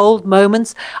those cold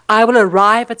moments, I will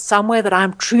arrive at somewhere that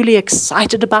I'm truly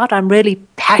excited about, I'm really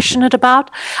passionate about.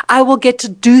 I will get to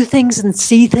do things and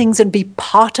see things and be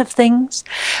part of things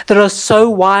that are so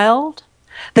wild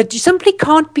that you simply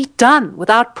can't be done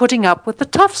without putting up with the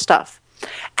tough stuff.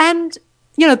 And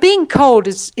being cold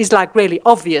is like really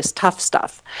obvious tough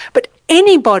stuff. But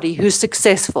anybody who's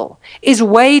successful is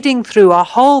wading through a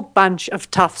whole bunch of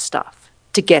tough stuff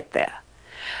to get there.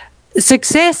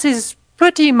 Success is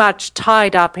pretty much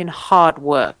tied up in hard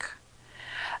work.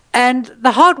 And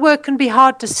the hard work can be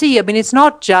hard to see. I mean, it's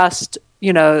not just,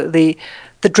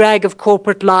 the drag of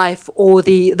corporate life or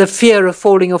the fear of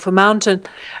falling off a mountain.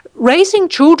 Raising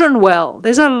children well,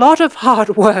 there's a lot of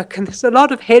hard work and there's a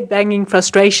lot of head-banging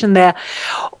frustration there.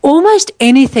 Almost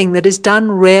anything that is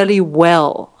done really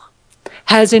well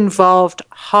has involved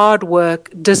hard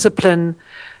work, discipline,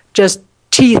 just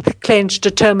teeth-clenched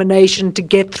determination to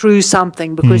get through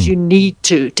something because you need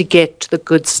to get to the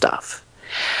good stuff.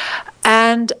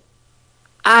 And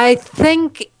I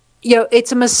think,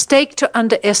 it's a mistake to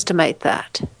underestimate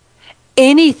that.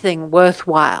 Anything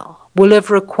worthwhile will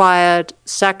have required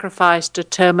sacrifice,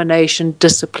 determination,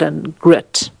 discipline,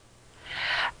 grit.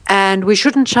 And we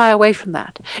shouldn't shy away from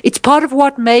that. It's part of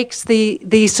what makes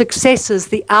the successes,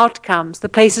 the outcomes, the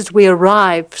places we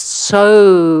arrive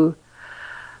so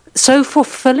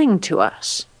fulfilling to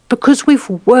us, because we've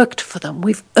worked for them,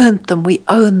 we've earned them, we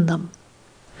own them.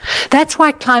 That's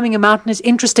why climbing a mountain is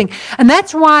interesting. And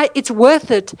that's why it's worth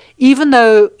it, even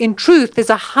though in truth there's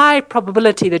a high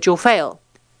probability that you'll fail.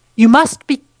 You must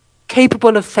be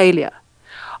capable of failure.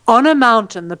 On a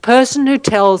mountain, the person who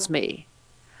tells me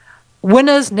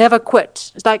winners never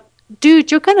quit, it's like,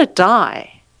 dude, you're going to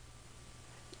die.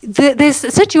 There's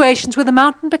situations where the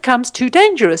mountain becomes too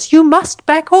dangerous. You must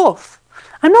back off.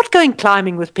 I'm not going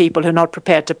climbing with people who are not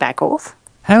prepared to back off.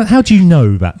 How do you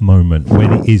know that moment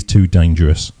when it is too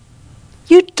dangerous?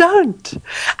 You don't.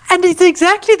 And it's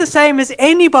exactly the same as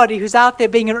anybody who's out there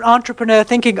being an entrepreneur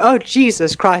thinking, oh,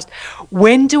 Jesus Christ,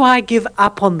 when do I give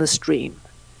up on this dream?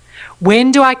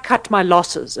 When do I cut my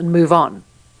losses and move on?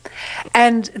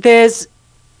 And there's,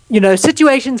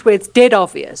 situations where it's dead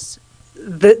obvious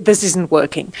that this isn't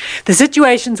working. The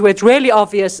situations where it's really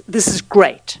obvious this is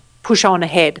great, push on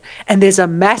ahead. And there's a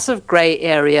massive gray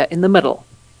area in the middle.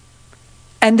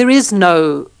 And there is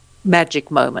no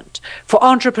magic moment for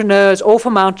entrepreneurs or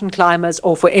for mountain climbers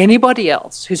or for anybody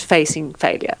else who's facing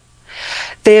failure.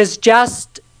 There's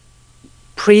just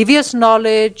previous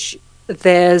knowledge,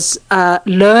 there's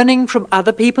learning from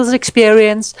other people's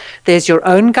experience, there's your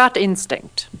own gut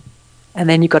instinct, and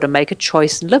then you've got to make a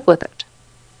choice and live with it.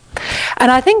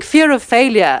 And I think fear of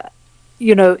failure,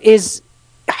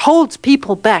 holds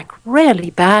people back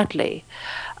really badly.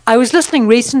 I was listening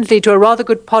recently to a rather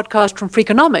good podcast from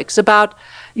Freakonomics about,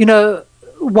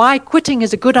 why quitting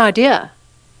is a good idea,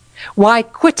 why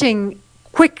quitting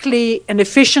quickly and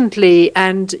efficiently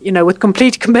and, with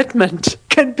complete commitment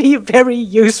can be a very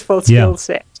useful skill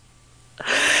set.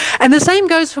 And the same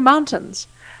goes for mountains.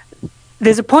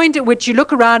 There's a point at which you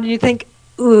look around and you think,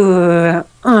 no,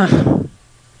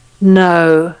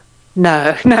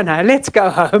 let's go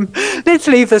home. Let's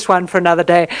leave this one for another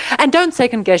day. And don't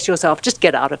second guess yourself. Just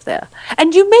get out of there.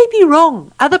 And you may be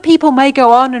wrong. Other people may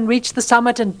go on and reach the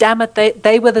summit, and damn it,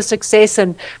 they were the success,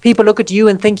 and people look at you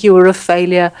and think you were a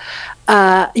failure.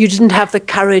 You didn't have the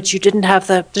courage. You didn't have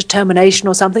the determination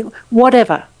or something.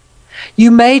 Whatever.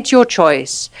 You made your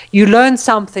choice. You learned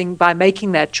something by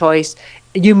making that choice.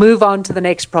 You move on to the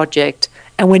next project.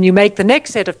 And when you make the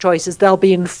next set of choices, they'll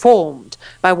be informed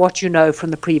by what you know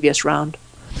from the previous round.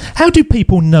 How do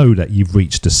people know that you've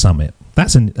reached a summit?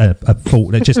 That's a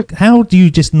thought. Just how do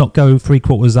you just not go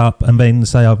 3/4 up and then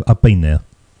say, I've been there?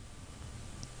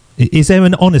 Is there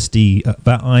an honesty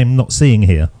that I'm not seeing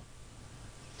here?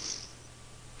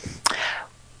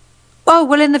 Oh,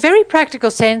 well, in the very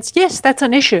practical sense, yes, that's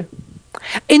an issue.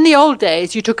 In the old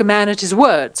days, you took a man at his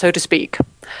word, so to speak.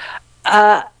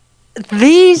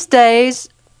 These days,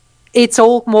 it's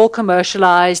all more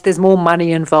commercialized. There's more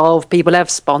money involved. People have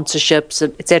sponsorships,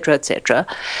 etc., etc.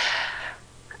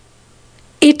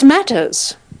 It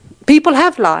matters. People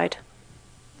have lied.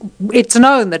 It's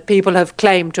known that people have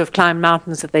claimed to have climbed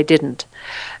mountains that they didn't.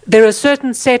 There are a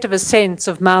certain set of ascents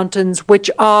of mountains which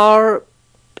are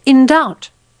in doubt.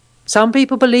 Some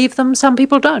people believe them, some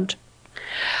people don't.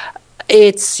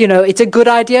 It's a good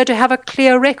idea to have a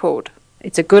clear record.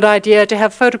 It's a good idea to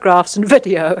have photographs and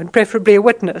video and preferably a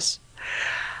witness.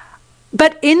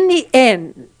 But in the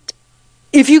end,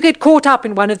 if you get caught up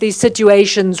in one of these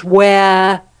situations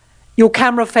where your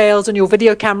camera fails and your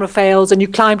video camera fails and you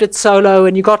climbed it solo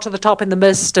and you got to the top in the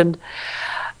mist and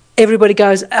everybody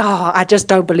goes, oh, I just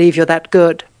don't believe you're that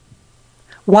good.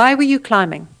 Why were you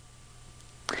climbing?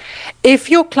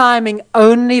 If you're climbing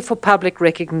only for public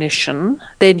recognition,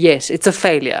 then yes, it's a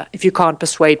failure if you can't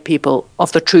persuade people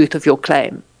of the truth of your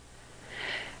claim.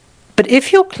 But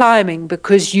if you're climbing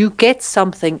because you get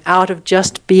something out of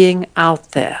just being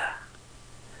out there,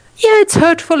 yeah, it's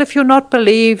hurtful if you're not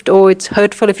believed or it's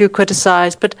hurtful if you're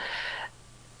criticized, but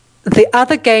the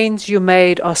other gains you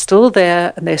made are still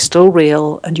there and they're still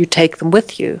real and you take them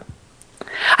with you.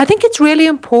 I think it's really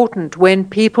important when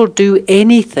people do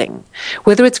anything,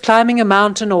 whether it's climbing a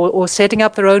mountain or setting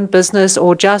up their own business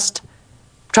or just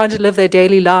trying to live their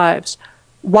daily lives,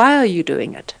 why are you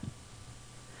doing it?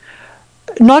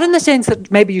 Not in the sense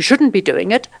that maybe you shouldn't be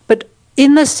doing it, but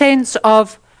in the sense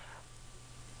of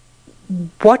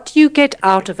what do you get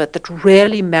out of it that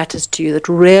really matters to you, that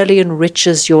really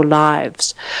enriches your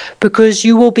lives? Because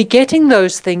you will be getting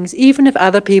those things even if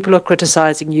other people are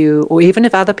criticizing you or even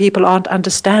if other people aren't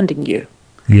understanding you.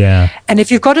 Yeah. And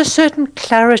if you've got a certain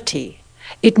clarity,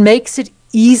 it makes it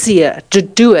easier to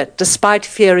do it despite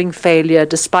fearing failure,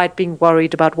 despite being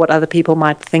worried about what other people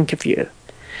might think of you.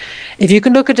 If you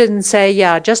can look at it and say,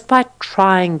 yeah, just by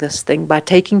trying this thing, by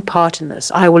taking part in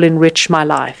this, I will enrich my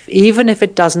life, even if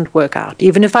it doesn't work out,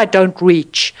 even if I don't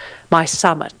reach my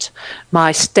summit,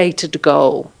 my stated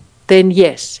goal, then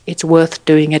yes, it's worth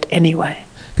doing it anyway.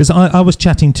 Because I was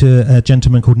chatting to a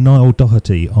gentleman called Niall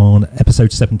Doherty on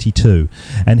episode 72,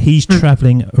 and he's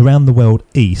travelling around the world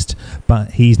east,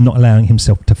 but he's not allowing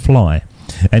himself to fly.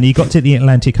 And he got to the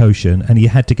Atlantic Ocean and he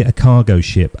had to get a cargo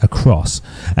ship across.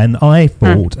 And I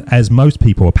thought, as most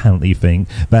people apparently think,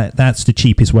 that that's the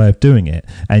cheapest way of doing it.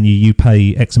 And you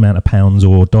pay X amount of pounds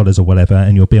or dollars or whatever,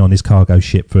 and you'll be on this cargo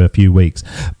ship for a few weeks.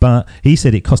 But he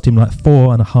said it cost him like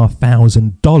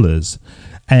 $4,500.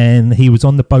 And he was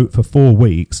on the boat for 4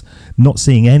 weeks, not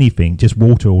seeing anything, just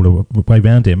water all the way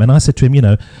around him. And I said to him,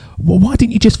 well, why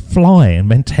didn't you just fly and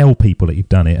then tell people that you've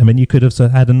done it? I mean, you could have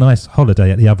had a nice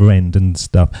holiday at the other end and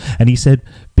stuff. And he said,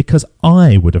 because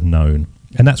I would have known.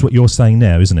 And that's what you're saying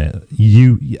now, isn't it?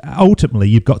 Ultimately,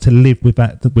 you've got to live with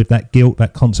that guilt,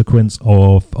 that consequence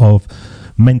of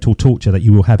mental torture that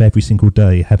you will have every single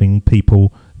day, having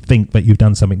people think that you've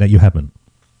done something that you haven't.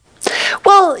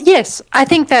 Well, yes, I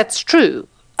think that's true.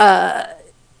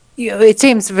 It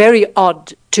seems very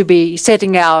odd to be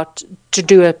setting out to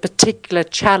do a particular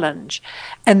challenge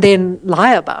and then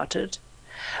lie about it.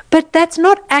 But that's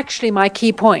not actually my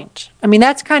key point. I mean,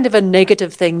 that's kind of a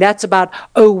negative thing. That's about,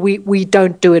 we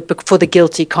don't do it for the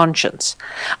guilty conscience.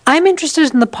 I'm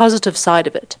interested in the positive side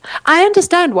of it. I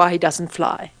understand why he doesn't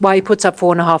fly, why he puts up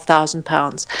 4,500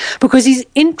 pounds, because he's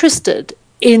interested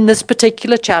in this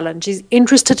particular challenge. He's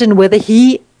interested in whether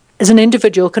he, as an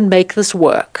individual, can make this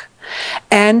work.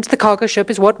 And the cargo ship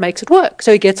is what makes it work.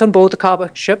 So he gets on board the cargo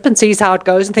ship and sees how it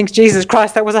goes and thinks, Jesus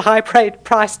Christ, that was a high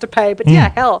price to pay. But yeah,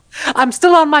 hell, I'm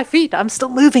still on my feet. I'm still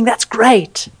moving. That's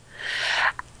great.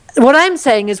 What I'm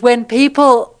saying is when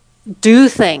people do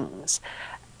things,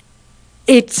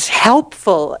 it's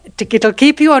helpful. It'll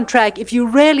keep you on track if you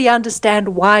really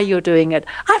understand why you're doing it.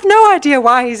 I have no idea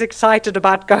why he's excited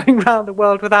about going around the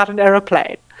world without an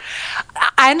aeroplane.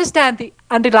 I understand the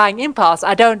underlying impulse.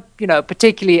 I don't,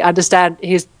 particularly understand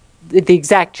the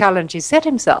exact challenge he set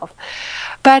himself.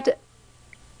 But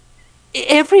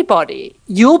everybody,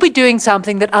 you'll be doing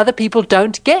something that other people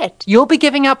don't get. You'll be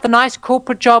giving up the nice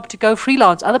corporate job to go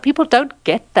freelance. Other people don't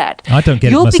get that. I don't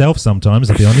get it myself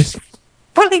sometimes, I'll be honest.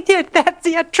 Well, yeah, that's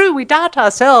true. We doubt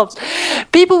ourselves.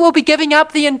 People will be giving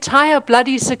up the entire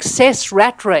bloody success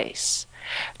rat race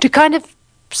to kind of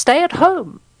stay at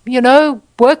home.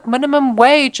 Work minimum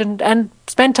wage and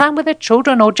spend time with their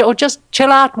children or just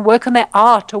chill out and work on their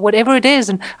art or whatever it is.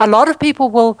 And a lot of people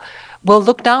will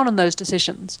look down on those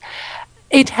decisions.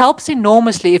 It helps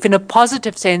enormously if in a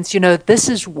positive sense, this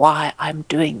is why I'm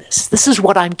doing this. This is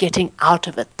what I'm getting out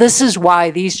of it. This is why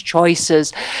these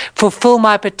choices fulfill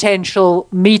my potential,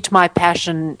 meet my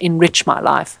passion, enrich my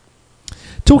life.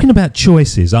 Talking about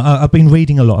choices, I've been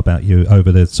reading a lot about you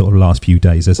over the sort of last few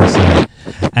days, as I say,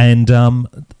 and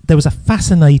there was a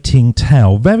fascinating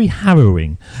tale, very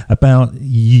harrowing, about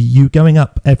you going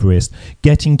up Everest,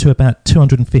 getting to about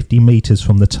 250 metres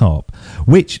from the top,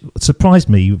 which surprised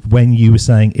me when you were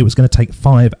saying it was going to take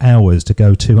 5 hours to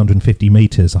go 250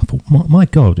 metres. I thought, my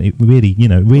God, it really,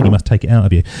 really must take it out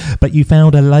of you. But you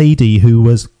found a lady who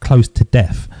was close to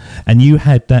death, and you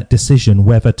had that decision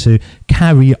whether to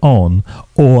carry on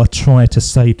or try to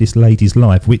save this lady's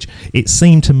life, which it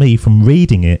seemed to me from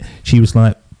reading it, she was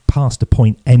like past a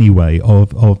point anyway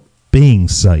of being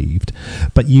saved.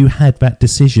 But you had that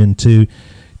decision to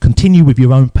continue with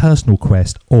your own personal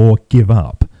quest or give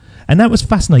up. And that was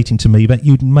fascinating to me, that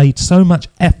you'd made so much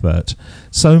effort,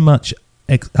 so much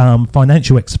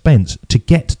financial expense to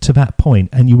get to that point,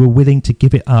 and you were willing to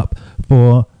give it up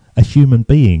for a human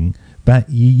being that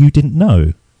you didn't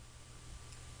know.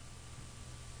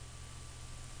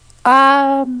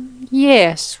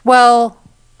 Yes. Well,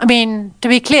 I mean, to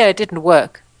be clear, it didn't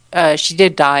work. She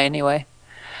did die anyway.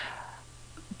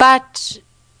 But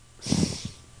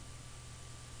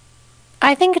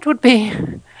I think it would be...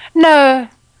 No,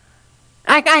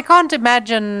 I can't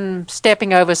imagine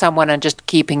stepping over someone and just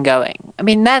keeping going. I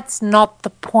mean, that's not the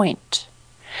point.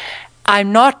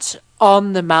 I'm not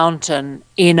on the mountain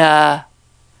in a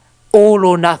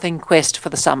all-or-nothing quest for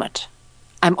the summit.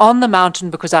 I'm on the mountain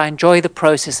because I enjoy the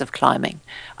process of climbing.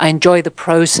 I enjoy the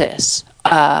process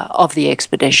of the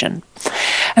expedition.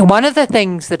 And one of the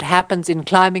things that happens in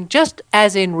climbing, just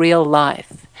as in real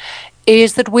life,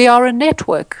 is that we are a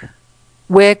network.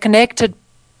 We're connected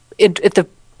at the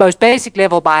most basic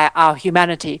level by our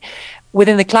humanity.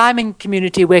 Within the climbing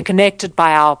community, we're connected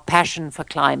by our passion for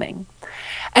climbing.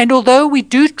 And although we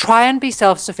do try and be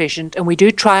self-sufficient and we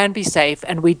do try and be safe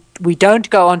and we don't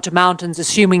go onto mountains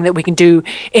assuming that we can do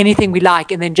anything we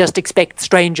like and then just expect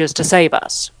strangers to save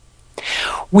us,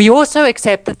 we also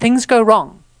accept that things go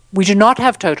wrong. We do not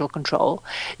have total control.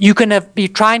 You can be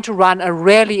trying to run a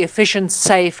really efficient,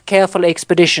 safe, careful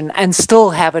expedition and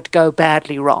still have it go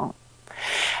badly wrong.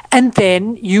 And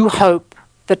then you hope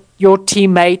that your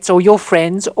teammates or your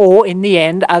friends or, in the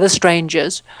end, other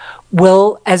strangers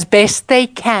will, as best they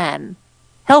can,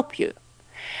 help you.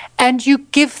 And you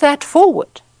give that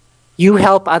forward. You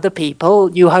help other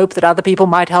people. You hope that other people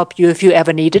might help you if you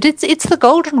ever need it. It's the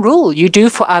golden rule. You do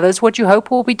for others what you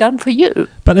hope will be done for you.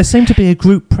 But there seemed to be a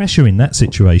group pressure in that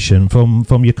situation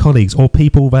from your colleagues or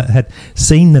people that had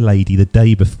seen the lady the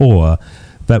day before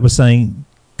that were saying,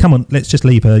 come on, let's just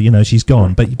leave her, she's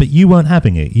gone. But you weren't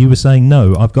having it. You were saying,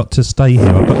 no, I've got to stay here.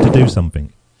 I've got to do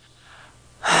something.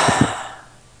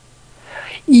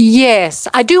 Yes,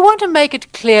 I do want to make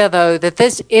it clear, though, that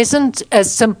this isn't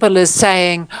as simple as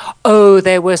saying, oh,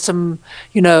 there were some,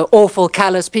 awful,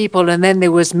 callous people, and then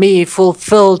there was me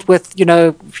fulfilled with,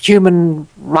 human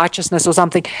righteousness or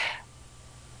something.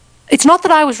 It's not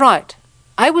that I was right.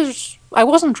 I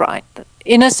wasn't right.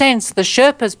 In a sense, the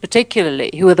Sherpas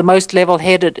particularly, who are the most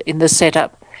level-headed in this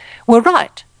setup, were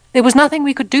right. There was nothing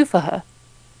we could do for her.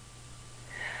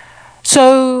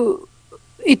 So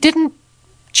it didn't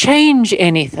change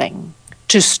anything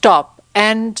to stop.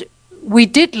 And we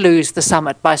did lose the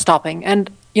summit by stopping. And,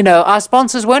 our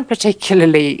sponsors weren't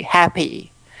particularly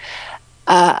happy.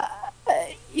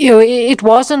 It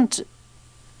wasn't,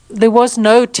 there was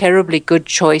no terribly good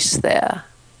choice there.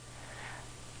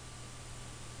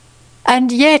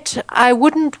 And yet, I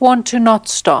wouldn't want to not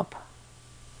stop.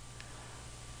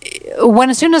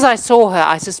 As soon as I saw her,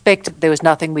 I suspected there was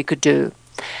nothing we could do.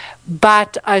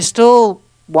 But I still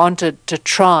wanted to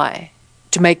try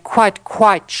to make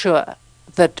quite sure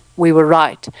that we were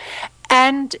right.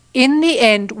 And in the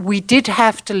end, we did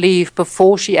have to leave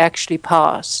before she actually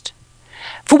passed,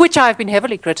 for which I've been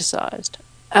heavily criticized.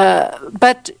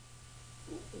 But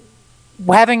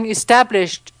having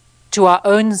established to our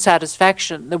own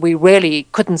satisfaction that we really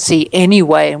couldn't see any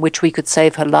way in which we could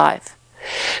save her life,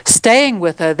 staying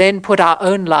with her then put our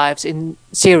own lives in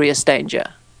serious danger.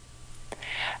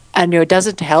 And does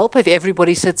it help if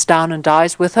everybody sits down and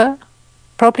dies with her?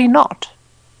 Probably not.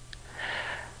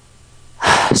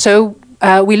 So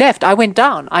we left. I went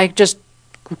down. I just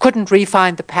couldn't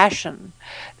re-find the passion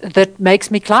that makes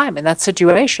me climb in that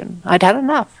situation. I'd had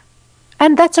enough.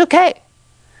 And that's okay.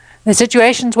 There's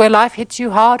situations where life hits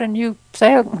you hard and you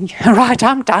say, oh, right,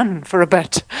 I'm done for a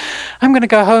bit. I'm going to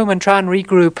go home and try and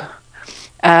regroup,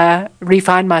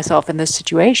 refine myself in this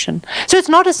situation. So it's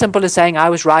not as simple as saying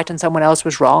I was right and someone else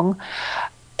was wrong.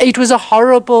 It was a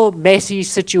horrible, messy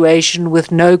situation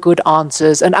with no good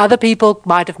answers, and other people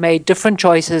might have made different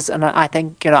choices, and I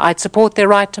think, I'd support their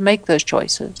right to make those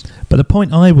choices. But the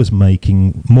point I was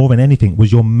making, more than anything,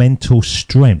 was your mental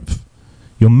strength.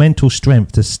 Your mental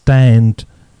strength to stand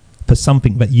for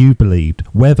something that you believed,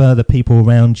 whether the people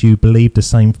around you believed the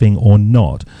same thing or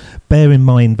not. Bear in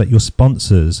mind that your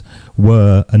sponsors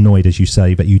were annoyed, as you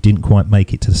say, that you didn't quite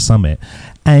make it to the summit.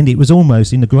 And it was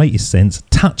almost, in the greatest sense,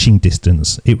 touching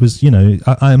distance. It was,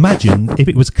 I imagine if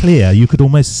it was clear, you could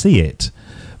almost see it.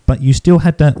 But you still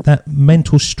had that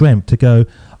mental strength to go,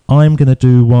 I'm going to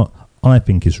do what I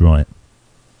think is right.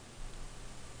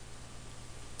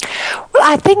 Well,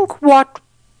 I think what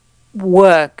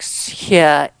works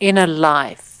here in a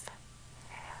life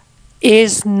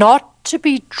is not to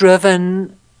be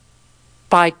driven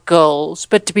by goals,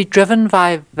 but to be driven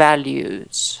by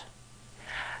values.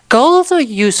 Goals are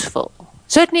useful.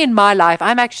 Certainly in my life,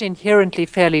 I'm actually inherently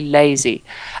fairly lazy,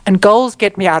 and goals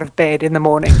get me out of bed in the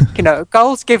morning.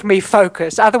 Goals give me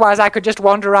focus. Otherwise, I could just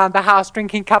wander around the house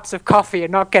drinking cups of coffee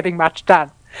and not getting much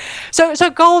done. So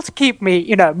goals keep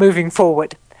me, moving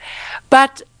forward.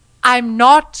 But I'm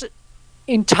not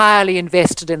entirely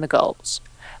invested in the goals.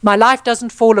 My life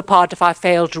doesn't fall apart if I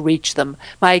fail to reach them.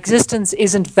 My existence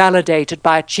isn't validated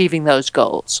by achieving those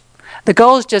goals. The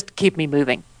goals just keep me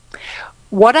moving.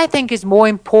 What I think is more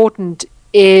important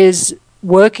is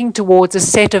working towards a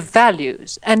set of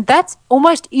values. And that's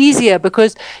almost easier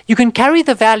because you can carry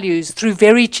the values through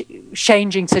very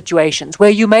changing situations where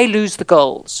you may lose the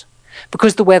goals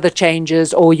because the weather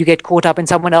changes, or you get caught up in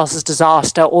someone else's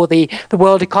disaster, or the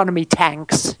world economy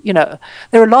tanks. There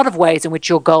are a lot of ways in which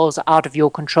your goals are out of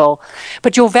your control.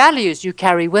 But your values you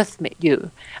carry with you.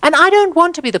 And I don't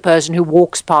want to be the person who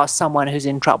walks past someone who's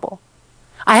in trouble.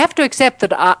 I have to accept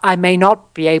that I may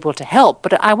not be able to help,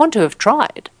 but I want to have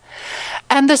tried.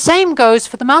 And the same goes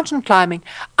for the mountain climbing.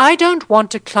 I don't want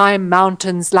to climb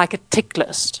mountains like a tick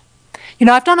list.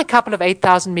 I've done a couple of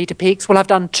 8,000-meter peaks. Well, I've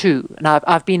done 2, and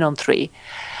I've been on 3.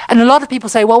 And a lot of people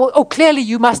say, well, clearly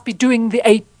you must be doing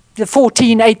the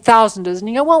 14 8,000ers. And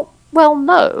you go, well,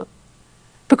 no.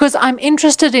 Because I'm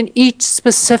interested in each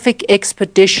specific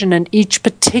expedition and each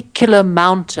particular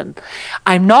mountain.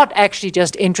 I'm not actually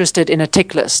just interested in a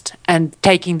tick list and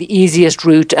taking the easiest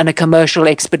route and a commercial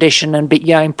expedition and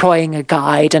employing a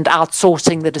guide and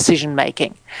outsourcing the decision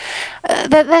making.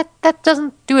 That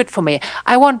doesn't do it for me.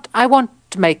 I want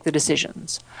to make the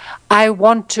decisions. I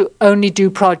want to only do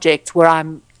projects where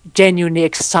I'm genuinely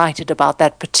excited about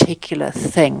that particular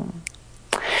thing.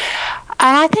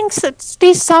 And I think that at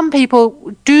least some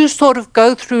people do sort of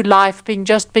go through life being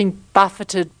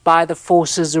buffeted by the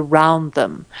forces around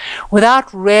them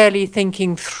without really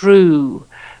thinking through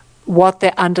what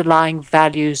their underlying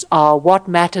values are, what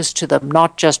matters to them,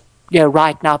 not just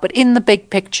right now, but in the big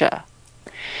picture.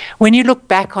 When you look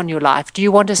back on your life, do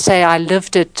you want to say, I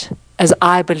lived it as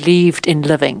I believed in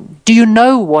living? Do you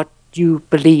know what you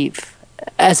believe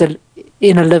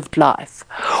in a lived life?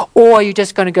 Or are you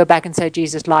just going to go back and say,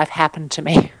 Jesus, life happened to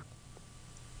me?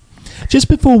 Just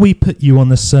before we put you on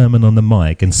the Sermon on the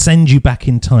Mic and send you back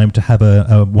in time to have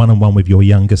a one-on-one with your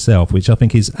younger self, which I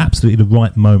think is absolutely the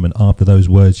right moment after those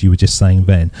words you were just saying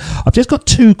then, I've just got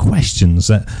 2 questions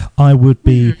that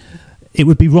it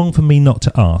would be wrong for me not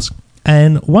to ask.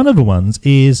 And one of the ones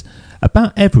is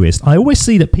about Everest. I always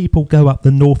see that people go up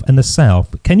the north and the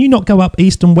south. Can you not go up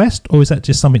east and west, or is that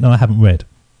just something that I haven't read?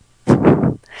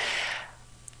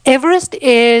 Everest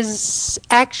is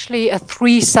actually a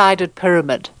three-sided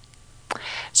pyramid.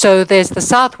 So there's the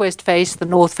southwest face, the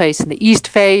north face, and the east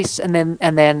face, and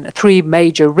then three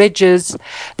major ridges.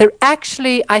 There are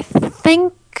actually, I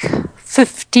think,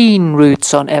 15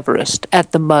 routes on Everest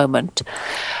at the moment.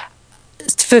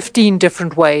 15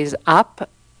 different ways up,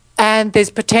 and there's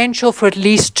potential for at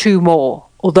least 2 more,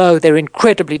 although they're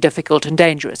incredibly difficult and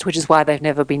dangerous, which is why they've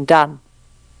never been done.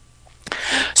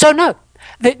 So no,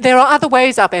 there are other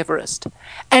ways up Everest.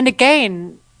 And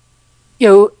again,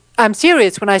 I'm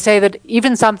serious when I say that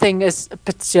even something as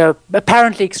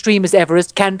apparently extreme as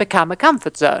Everest can become a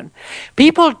comfort zone.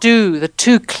 People do the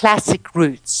 2 classic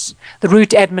routes, the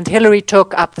route Edmund Hillary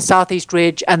took up the southeast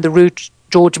ridge and the route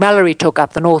George Mallory took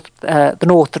up the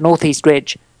northeast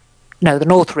ridge. No, the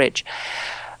north ridge.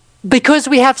 Because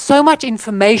we have so much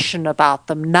information about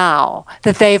them now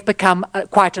that they've become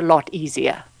quite a lot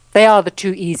easier. They are the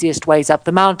 2 easiest ways up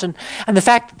the mountain. And the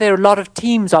fact that there are a lot of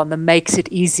teams on them makes it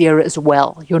easier as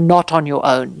well. You're not on your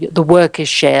own. The work is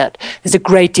shared. There's a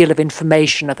great deal of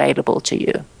information available to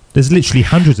you. There's literally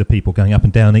hundreds of people going up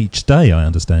and down each day, I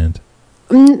understand.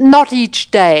 Not each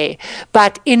day,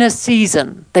 but in a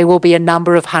season, there will be a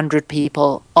number of 100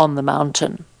 people on the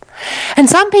mountain. And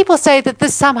some people say that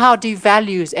this somehow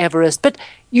devalues Everest, but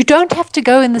you don't have to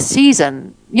go in the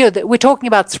season. We're talking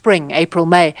about spring, April,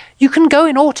 May. You can go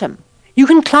in autumn. You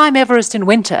can climb Everest in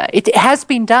winter. It has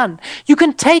been done. You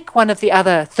can take one of the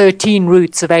other 13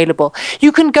 routes available.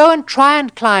 You can go and try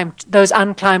and climb those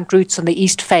unclimbed routes on the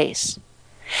east face.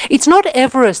 It's not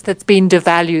Everest that's been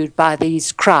devalued by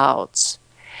these crowds.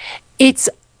 It's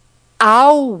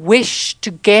our wish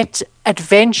to get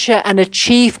adventure and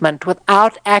achievement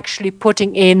without actually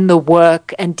putting in the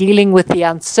work and dealing with the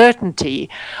uncertainty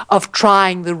of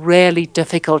trying the really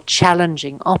difficult,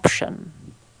 challenging option.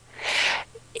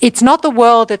 It's not the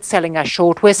world that's selling us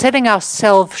short. We're selling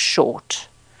ourselves short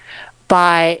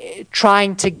by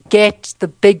trying to get the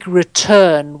big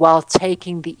return while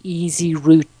taking the easy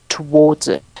route towards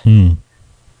it.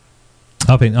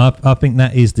 I think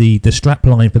that is the strap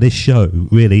line for this show,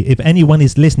 really. If anyone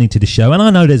is listening to the show, and I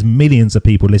know there's millions of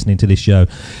people listening to this show,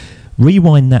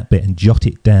 rewind that bit and jot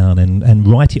it down and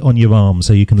write it on your arm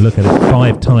so you can look at it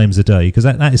 5 times a day, because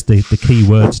that is the key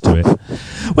words to it.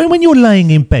 When you're laying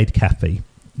in bed, Kathy,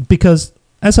 because,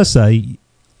 as I say,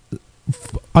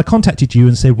 I contacted you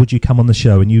and said, would you come on the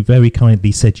show? And you very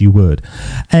kindly said you would.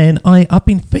 And I've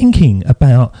been thinking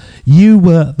about, you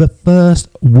were the first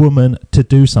woman to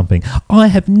do something. I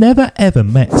have never, ever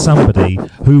met somebody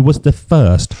who was the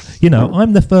first.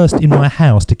 I'm the first in my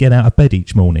house to get out of bed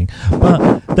each morning.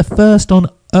 But the first on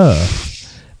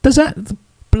earth, does that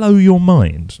blow your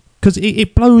mind? Because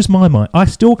it blows my mind. I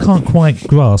still can't quite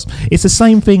grasp. It's the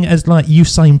same thing as like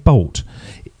Usain Bolt.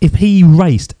 If he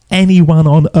raced anyone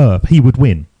on earth, he would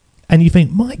win. And you think,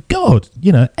 my God,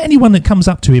 anyone that comes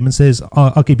up to him and says,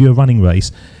 I'll give you a running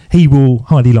race, he will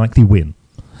highly likely win.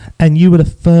 And you were the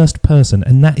first person,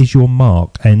 and that is your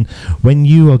mark. And when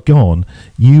you are gone,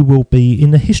 you will be in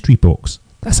the history books.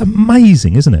 That's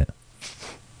amazing, isn't it?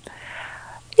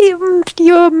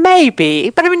 You maybe,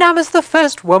 but I was the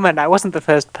first woman. I wasn't the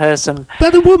first person.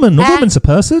 But a woman's a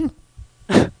person.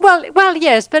 Well,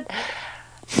 yes, but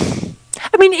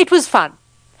it was fun.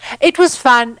 It was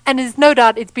fun, and there's no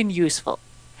doubt it's been useful.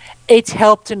 It's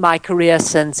helped in my career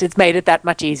since. It's made it that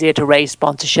much easier to raise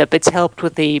sponsorship. It's helped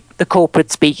with the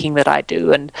corporate speaking that I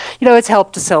do, and it's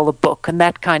helped to sell the book and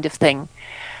that kind of thing.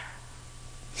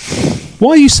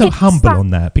 Why are you so humble on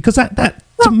that? Because that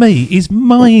to me is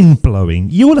mind-blowing.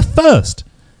 You're the first.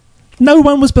 No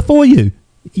one was before you.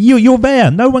 You're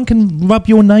there. No one can rub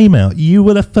your name out. You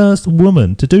were the first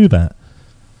woman to do that.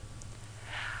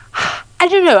 I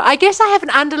don't know. I guess I have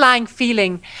an underlying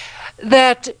feeling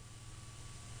that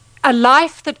a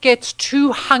life that gets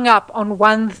too hung up on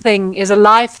one thing is a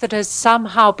life that has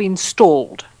somehow been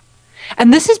stalled.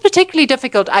 And this is particularly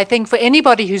difficult, I think, for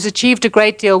anybody who's achieved a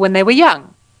great deal when they were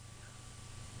young.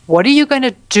 What are you going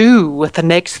to do with the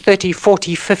next 30,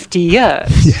 40, 50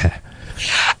 years? Yeah.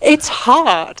 It's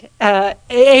hard.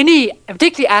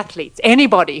 Particularly athletes,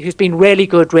 anybody who's been really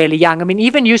good, really young.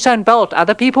 Even Usain Bolt,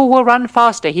 other people will run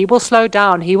faster. He will slow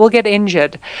down. He will get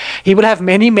injured. He will have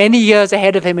many, many years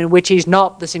ahead of him in which he's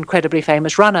not this incredibly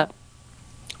famous runner.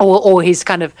 Or he's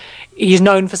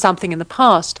known for something in the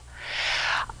past.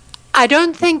 I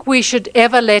don't think we should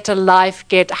ever let a life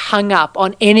get hung up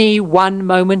on any one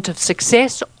moment of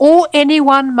success or any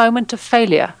one moment of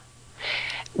failure.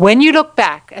 when you look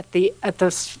back at the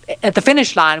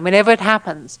finish line, whenever it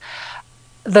happens,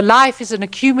 the life is an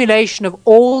accumulation of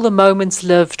all the moments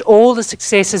lived, all the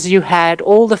successes you had,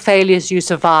 all the failures you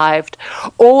survived,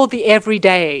 all the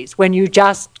everydays when you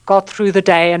just got through the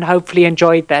day and hopefully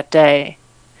enjoyed that day.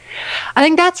 I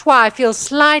think that's why I feel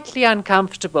slightly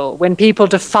uncomfortable when people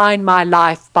define my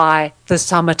life by the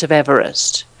summit of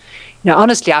Everest.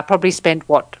 Honestly, I probably spent,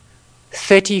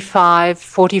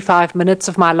 45 minutes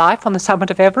of my life on the summit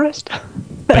of Everest.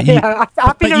 But you, you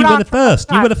were the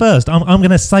first. You were the first. I'm going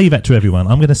to say that to everyone.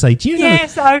 I'm going to say, do you know?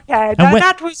 Yes, okay.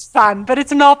 That was fun, but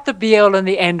it's not the be-all and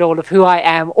the end-all of who I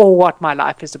am or what my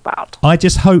life is about. I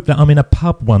just hope that I'm in a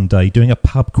pub one day doing a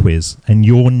pub quiz and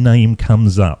your name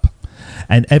comes up.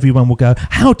 And everyone will go,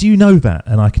 how do you know that?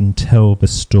 And I can tell the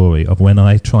story of when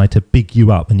I tried to big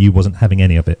you up and you wasn't having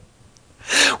any of it.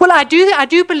 Well, I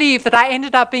do believe that I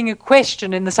ended up being a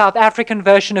question in the South African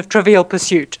version of Trivial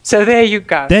Pursuit. So there you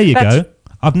go. There you go.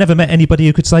 I've never met anybody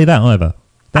who could say that either.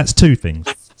 That's two things.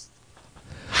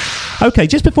 Okay,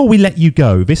 just before we let you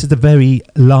go, this is the very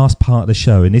last part of the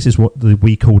show, and this is what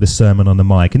we call the sermon on the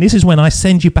mic. And this is when I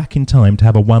send you back in time to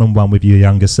have a one-on-one with your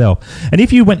younger self. And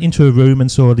if you went into a room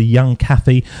and saw the young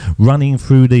Kathy running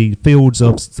through the fields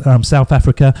of South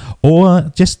Africa,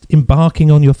 or just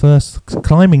embarking on your first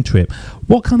climbing trip,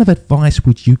 what kind of advice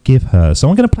would you give her? So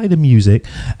I'm going to play the music,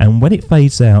 and when it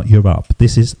fades out, you're up.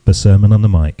 This is the sermon on the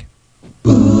mic.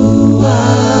 Ooh,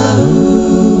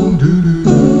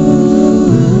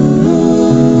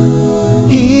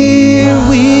 here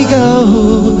we go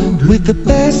with the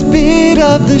best bit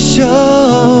of the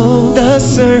show, the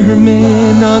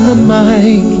sermon on the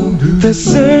mic, the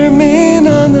sermon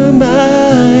on the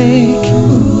mic.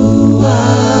 Ooh,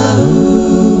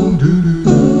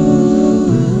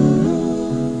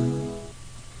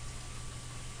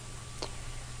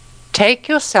 Take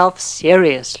yourself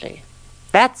seriously.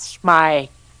 That's my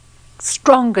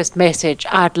strongest message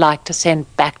I'd like to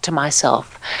send back to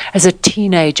myself as a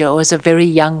teenager or as a very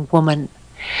young woman.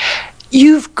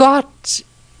 You've got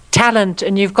talent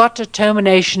and you've got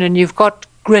determination and you've got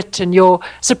grit, and you're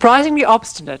surprisingly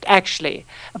obstinate, actually,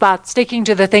 about sticking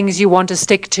to the things you want to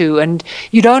stick to, and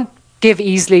you don't give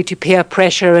easily to peer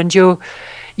pressure, and you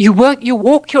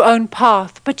walk your own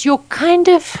path, but you're kind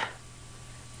of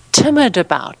timid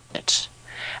about it.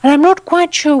 And I'm not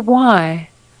quite sure why.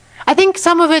 I think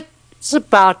some of it's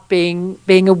about being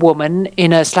a woman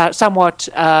in a somewhat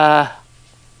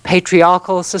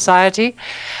patriarchal society,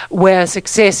 where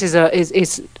success is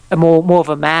a more of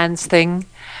a man's thing.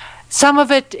 Some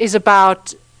of it is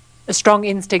about a strong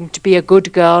instinct to be a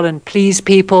good girl and please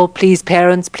people, please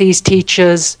parents, please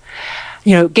teachers,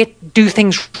 do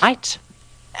things right.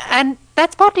 And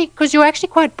that's partly because you're actually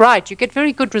quite bright. You get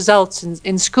very good results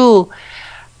in school.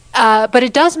 But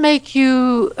it does make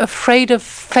you afraid of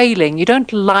failing. You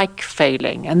don't like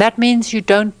failing, and that means you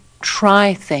don't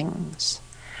try things.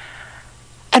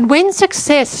 And when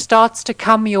success starts to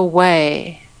come your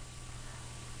way,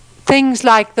 things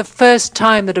like the first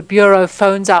time that a bureau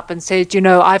phones up and says,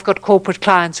 I've got corporate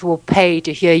clients who will pay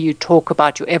to hear you talk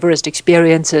about your Everest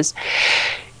experiences,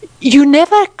 you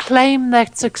never claim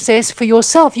that success for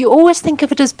yourself. You always think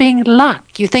of it as being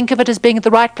luck. You think of it as being at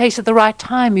the right place at the right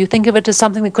time. You think of it as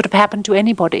something that could have happened to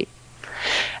anybody.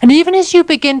 And even as you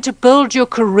begin to build your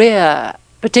career,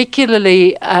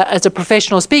 particularly as a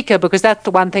professional speaker, because that's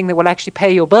the one thing that will actually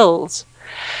pay your bills,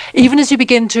 even as you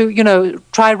begin to,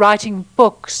 try writing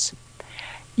books,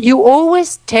 you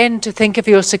always tend to think of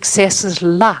your success as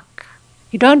luck.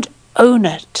 You don't own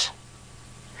it.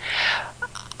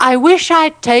 I wish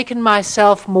I'd taken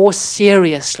myself more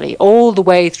seriously all the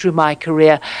way through my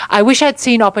career. I wish I'd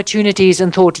seen opportunities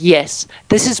and thought, yes,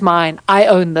 this is mine, I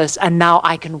own this, and now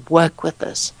I can work with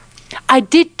this. I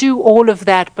did do all of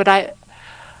that, but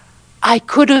I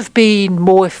could have been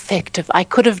more effective. I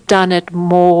could have done it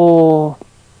more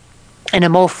in a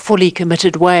more fully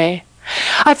committed way.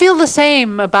 I feel the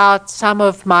same about some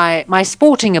of my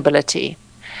sporting ability.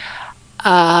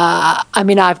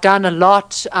 I've done a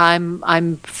lot.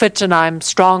 I'm fit and I'm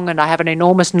strong and I have an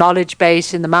enormous knowledge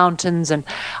base in the mountains, and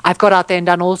I've got out there and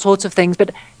done all sorts of things.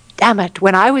 But damn it,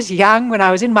 when I was young, when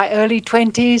I was in my early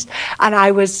 20s, and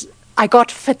I got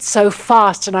fit so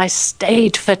fast and I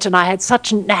stayed fit and I had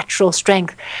such natural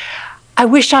strength, I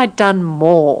wish I'd done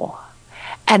more.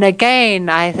 And again,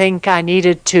 I think I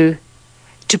needed to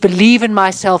believe in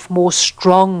myself more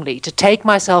strongly, to take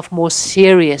myself more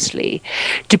seriously,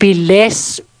 to be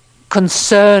less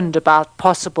concerned about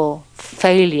possible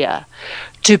failure,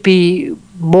 to be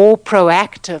more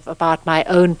proactive about my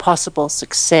own possible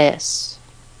success.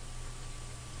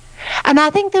 And I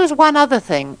think there was one other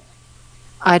thing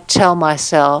I'd tell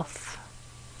myself.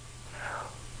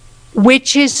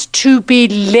 which is to be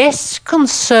less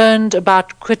concerned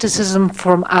about criticism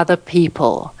from other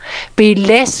people, be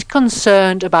less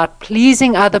concerned about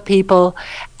pleasing other people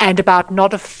and about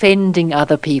not offending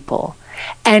other people,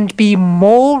 and be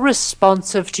more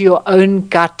responsive to your own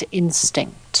gut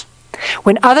instinct.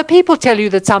 When other people tell you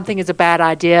that something is a bad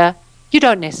idea, you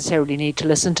don't necessarily need to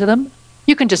listen to them.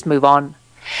 You can just move on.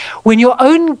 When your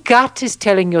own gut is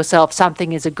telling yourself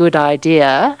something is a good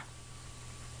idea,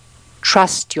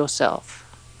 trust yourself.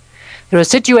 There are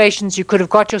situations you could have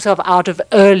got yourself out of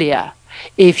earlier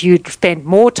if you'd spent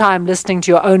more time listening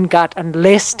to your own gut and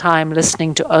less time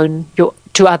listening to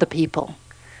other people.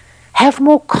 Have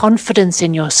more confidence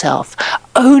in yourself.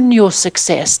 Own your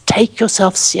success. Take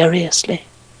yourself seriously.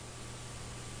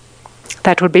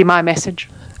 That would be my message.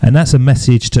 And that's a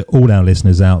message to all our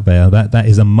listeners out there. That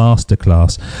is a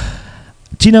masterclass.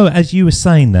 Do you know, as you were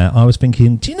saying that, I was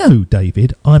thinking, do you know,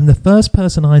 David, I'm the first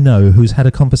person I know who's had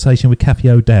a conversation with Cathy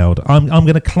O'Dowd. I'm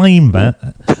going to claim that.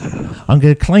 I'm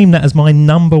going to claim that as my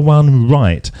number one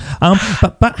right.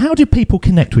 But how do people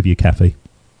connect with you, Cathy?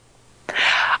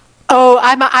 Oh,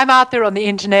 I'm out there on the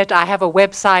internet. I have a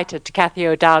website at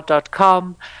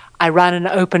cathyo'dowd.com. I run an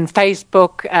open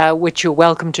Facebook, which you're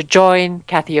welcome to join,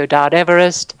 Cathy O'Dowd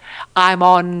Everest. I'm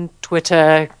on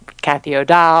Twitter, Cathy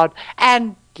O'Dowd,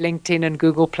 and LinkedIn and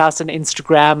Google Plus and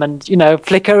Instagram and,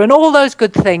 Flickr and all those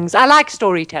good things. I like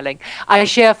storytelling. I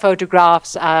share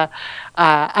photographs,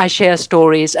 I share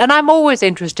stories, and I'm always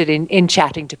interested in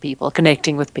chatting to people,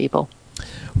 connecting with people.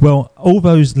 Well, all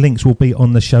those links will be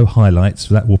on the show highlights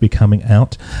that will be coming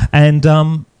out. And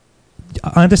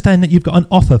I understand that you've got an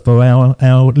offer for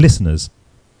our listeners.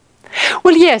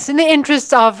 Well, yes, in the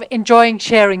interest of enjoying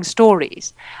sharing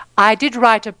stories, I did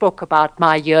write a book about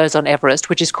my years on Everest,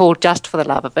 which is called Just for the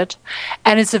Love of It.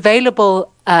 And it's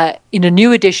available in a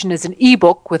new edition as an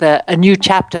ebook with a new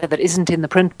chapter that isn't in the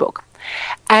print book.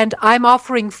 And I'm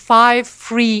offering 5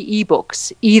 free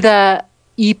ebooks, either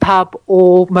EPUB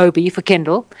or Mobi for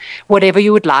Kindle, whatever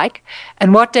you would like.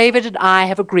 And what David and I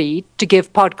have agreed to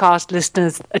give podcast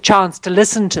listeners a chance to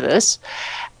listen to this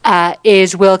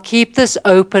is we'll keep this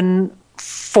open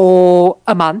for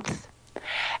a month.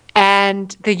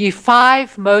 And the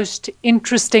 5 most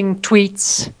interesting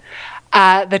tweets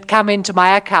that come into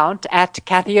my account at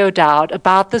Cathy O'Dowd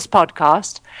about this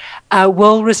podcast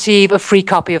will receive a free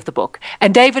copy of the book.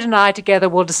 And David and I together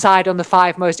will decide on the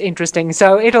 5 most interesting.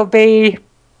 So it'll be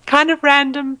kind of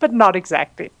random, but not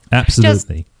exactly.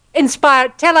 Absolutely. Just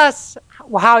inspired. Tell us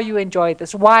how you enjoyed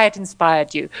this, why it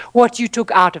inspired you, what you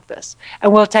took out of this.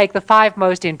 And we'll take the 5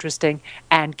 most interesting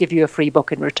and give you a free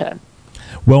book in return.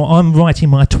 Well, I'm writing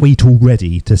my tweet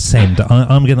already to send.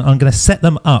 I'm gonna set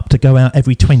them up to go out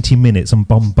every 20 minutes and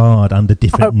bombard under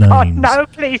different names. God, no,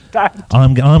 please don't.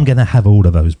 I'm going to have all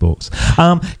of those books.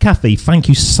 Cathy, thank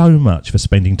you so much for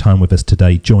spending time with us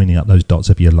today, joining up those dots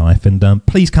of your life. And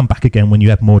please come back again when you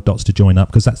have more dots to join up,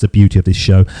 because that's the beauty of this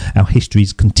show. Our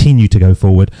histories continue to go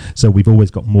forward, so we've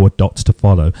always got more dots to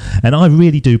follow. And I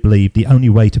really do believe the only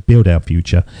way to build our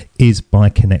future is by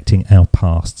connecting our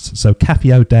pasts. So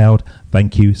Cathy O'Dowd,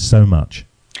 thank you so much.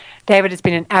 David, it's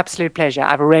been an absolute pleasure.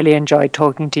 I've really enjoyed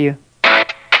talking to you.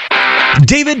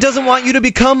 David doesn't want you to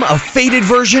become a faded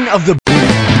version of the...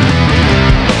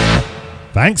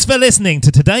 Thanks for listening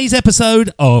to today's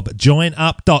episode of Join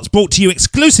Up Dots, brought to you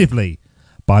exclusively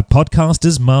by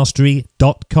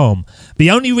podcastersmastery.com,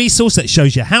 the only resource that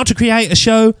shows you how to create a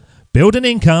show, build an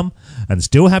income, and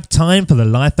still have time for the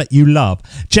life that you love.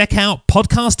 Check out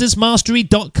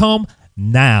podcastersmastery.com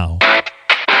now.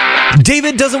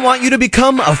 David doesn't want you to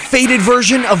become a faded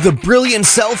version of the brilliant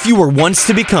self you were once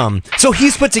to become. So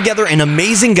he's put together an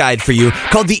amazing guide for you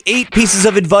called the 8 Pieces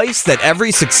of Advice That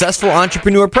Every Successful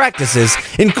Entrepreneur Practices,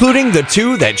 including the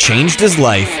 2 that changed his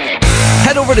life.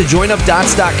 Head over to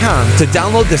joinupdots.com to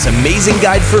download this amazing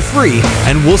guide for free,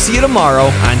 and we'll see you tomorrow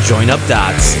on Join Up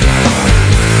Dots.